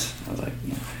famous?" I was like,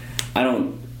 I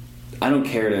don't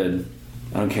care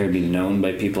to be known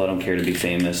by people. I don't care to be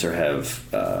famous or have.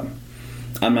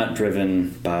 I'm not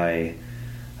driven by.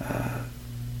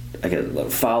 I get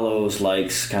follows,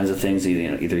 likes, kinds of things.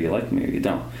 Either you like me or you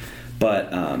don't.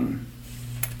 But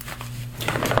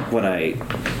what I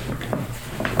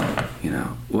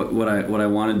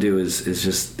want to do is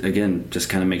just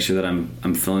kind of make sure that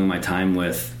I'm filling my time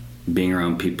with being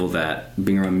around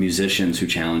musicians who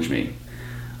challenge me.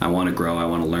 I want to grow. I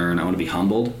want to learn. I want to be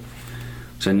humbled.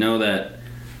 So I know that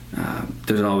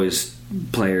there's always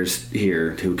players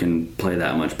here who can play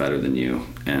that much better than you,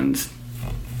 and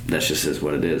that just is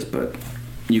what it is. But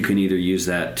you can either use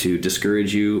that to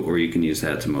discourage you, or you can use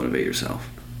that to motivate yourself.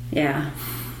 Yeah.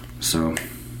 So.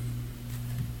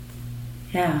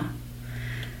 Yeah.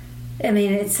 I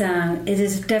mean, it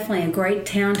is definitely a great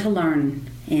town to learn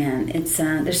in.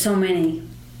 There's so many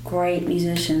great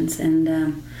musicians,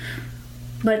 and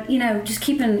but just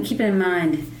keep it in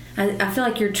mind. I feel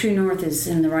like your true north is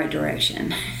in the right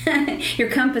direction. Your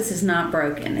compass is not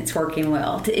broken; it's working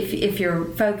well. If you're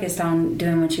focused on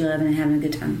doing what you love and having a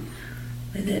good time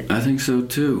with it. I think so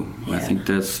too. Yeah. I think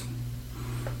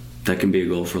that can be a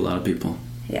goal for a lot of people.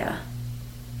 Yeah.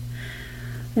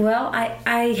 Well,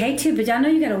 I hate to, but I know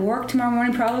you got to work tomorrow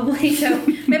morning probably, so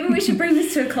maybe we should bring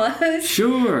this to a close.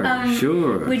 Sure,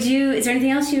 sure. Is there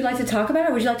anything else you'd like to talk about,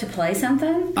 or would you like to play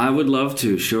something? I would love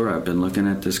to, sure. I've been looking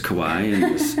at this Kauai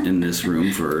in this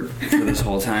room for this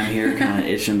whole time here, kind of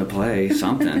itching to play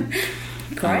something.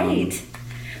 Great.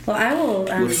 Well, I will...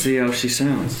 let's see how she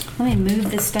sounds. Let me move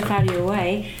this stuff out of your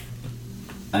way.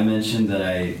 I mentioned that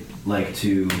I like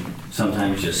to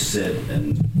sometimes just sit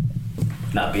and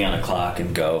not be on a clock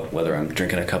and go, whether I'm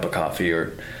drinking a cup of coffee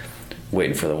or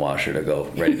waiting for the washer to go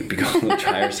ready to be going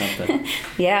dry or something.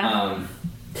 Yeah.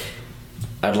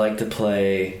 I'd like to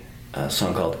play a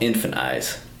song called Infant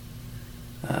Eyes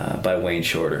by Wayne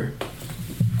Shorter.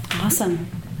 Awesome.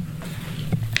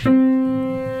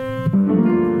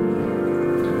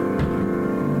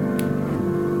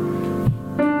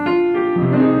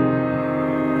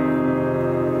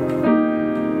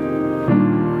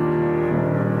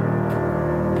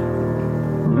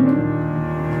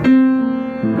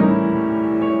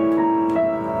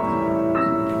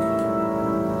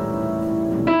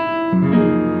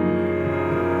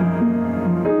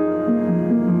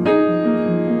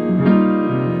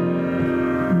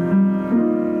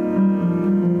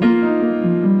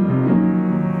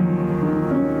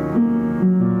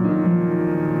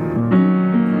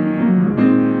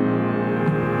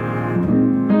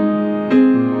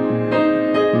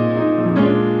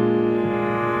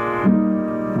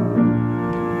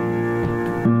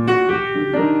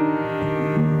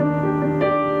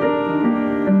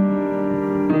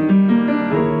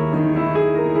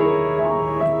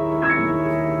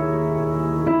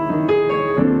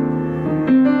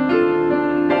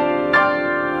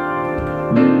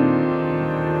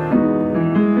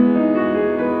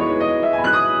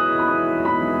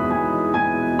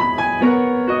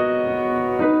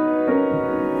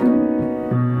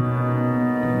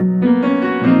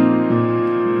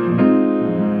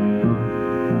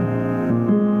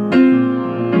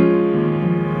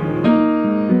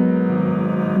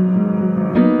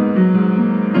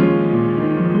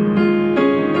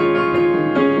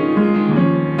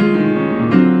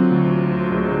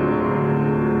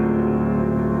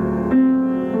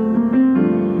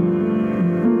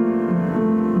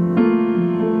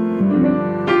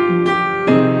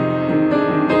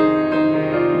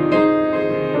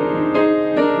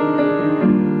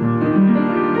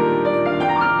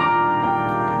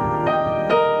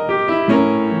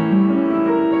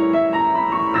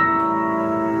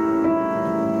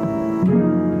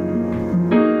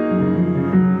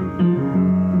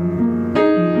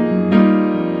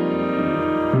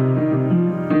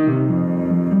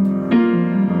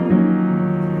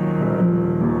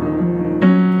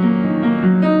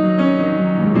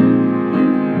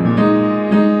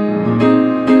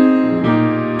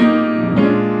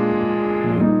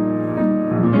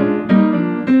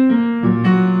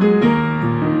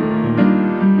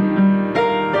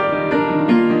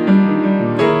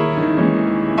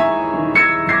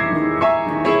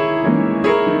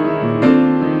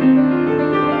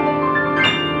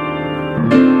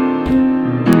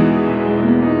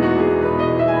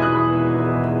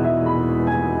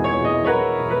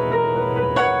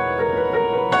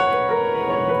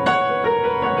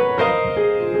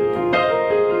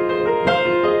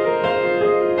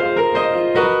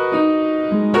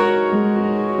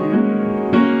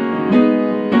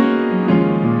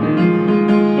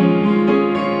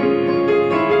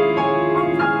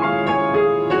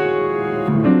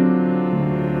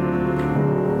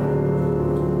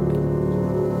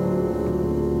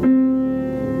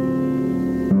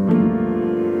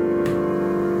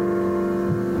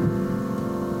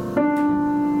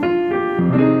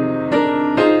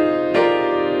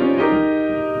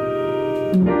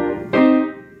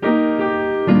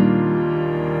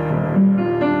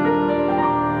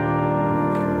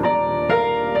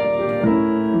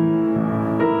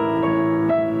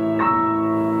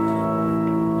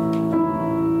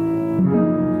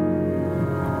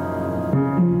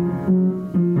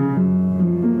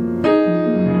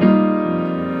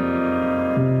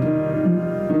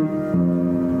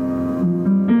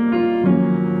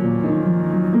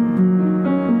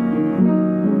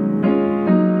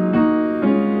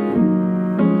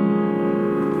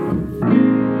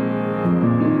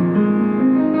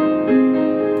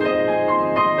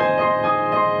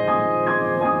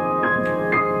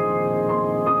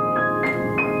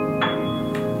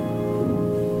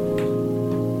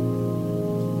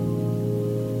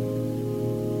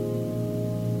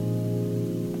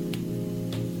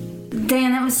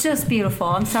 Dan, that was just beautiful.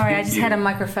 I'm sorry, I just had a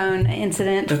microphone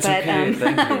incident, That's but okay.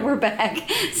 Thank you. we're back.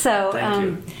 So Thank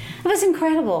you. it was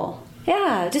incredible.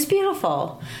 Yeah, just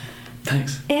beautiful.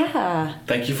 Thanks. Yeah,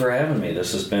 Thank you for having me.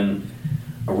 This has been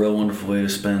a real wonderful way to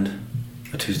spend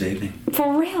a Tuesday evening.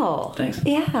 for real. Thanks.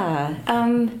 Yeah.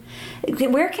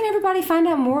 Where can everybody find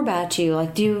out more about you?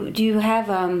 Like, do you have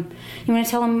you want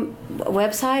to tell them a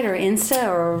website or Insta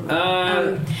or?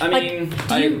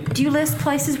 Do you list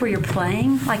places where you're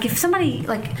playing? Like, if somebody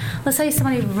let's say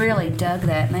somebody really dug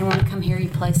that and they want to come hear you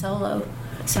play solo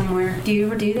somewhere, do you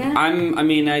ever do that? I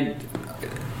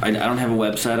don't have a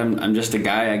website. I'm just a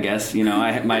guy, I guess. You know,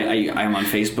 I'm on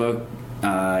Facebook,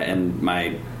 and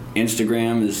my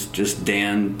Instagram is just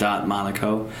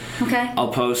dan.monaco. Okay.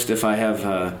 I'll post if I have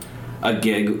a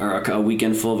gig or a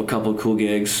weekend full of a couple of cool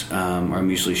gigs, or I'm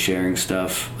usually sharing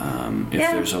stuff if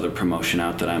there's other promotion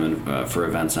out that I'm in, for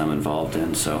events I'm involved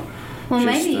in. So, well,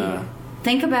 maybe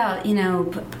think about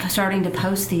starting to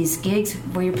post these gigs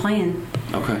where you're playing.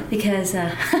 Okay. Because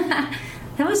that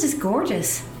was just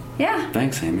gorgeous. Yeah.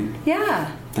 Thanks, Amy.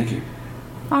 Yeah. Thank you.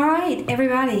 All right,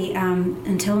 everybody.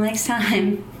 Until next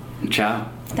time. Ciao.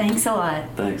 Thanks a lot.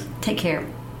 Thanks. Take care.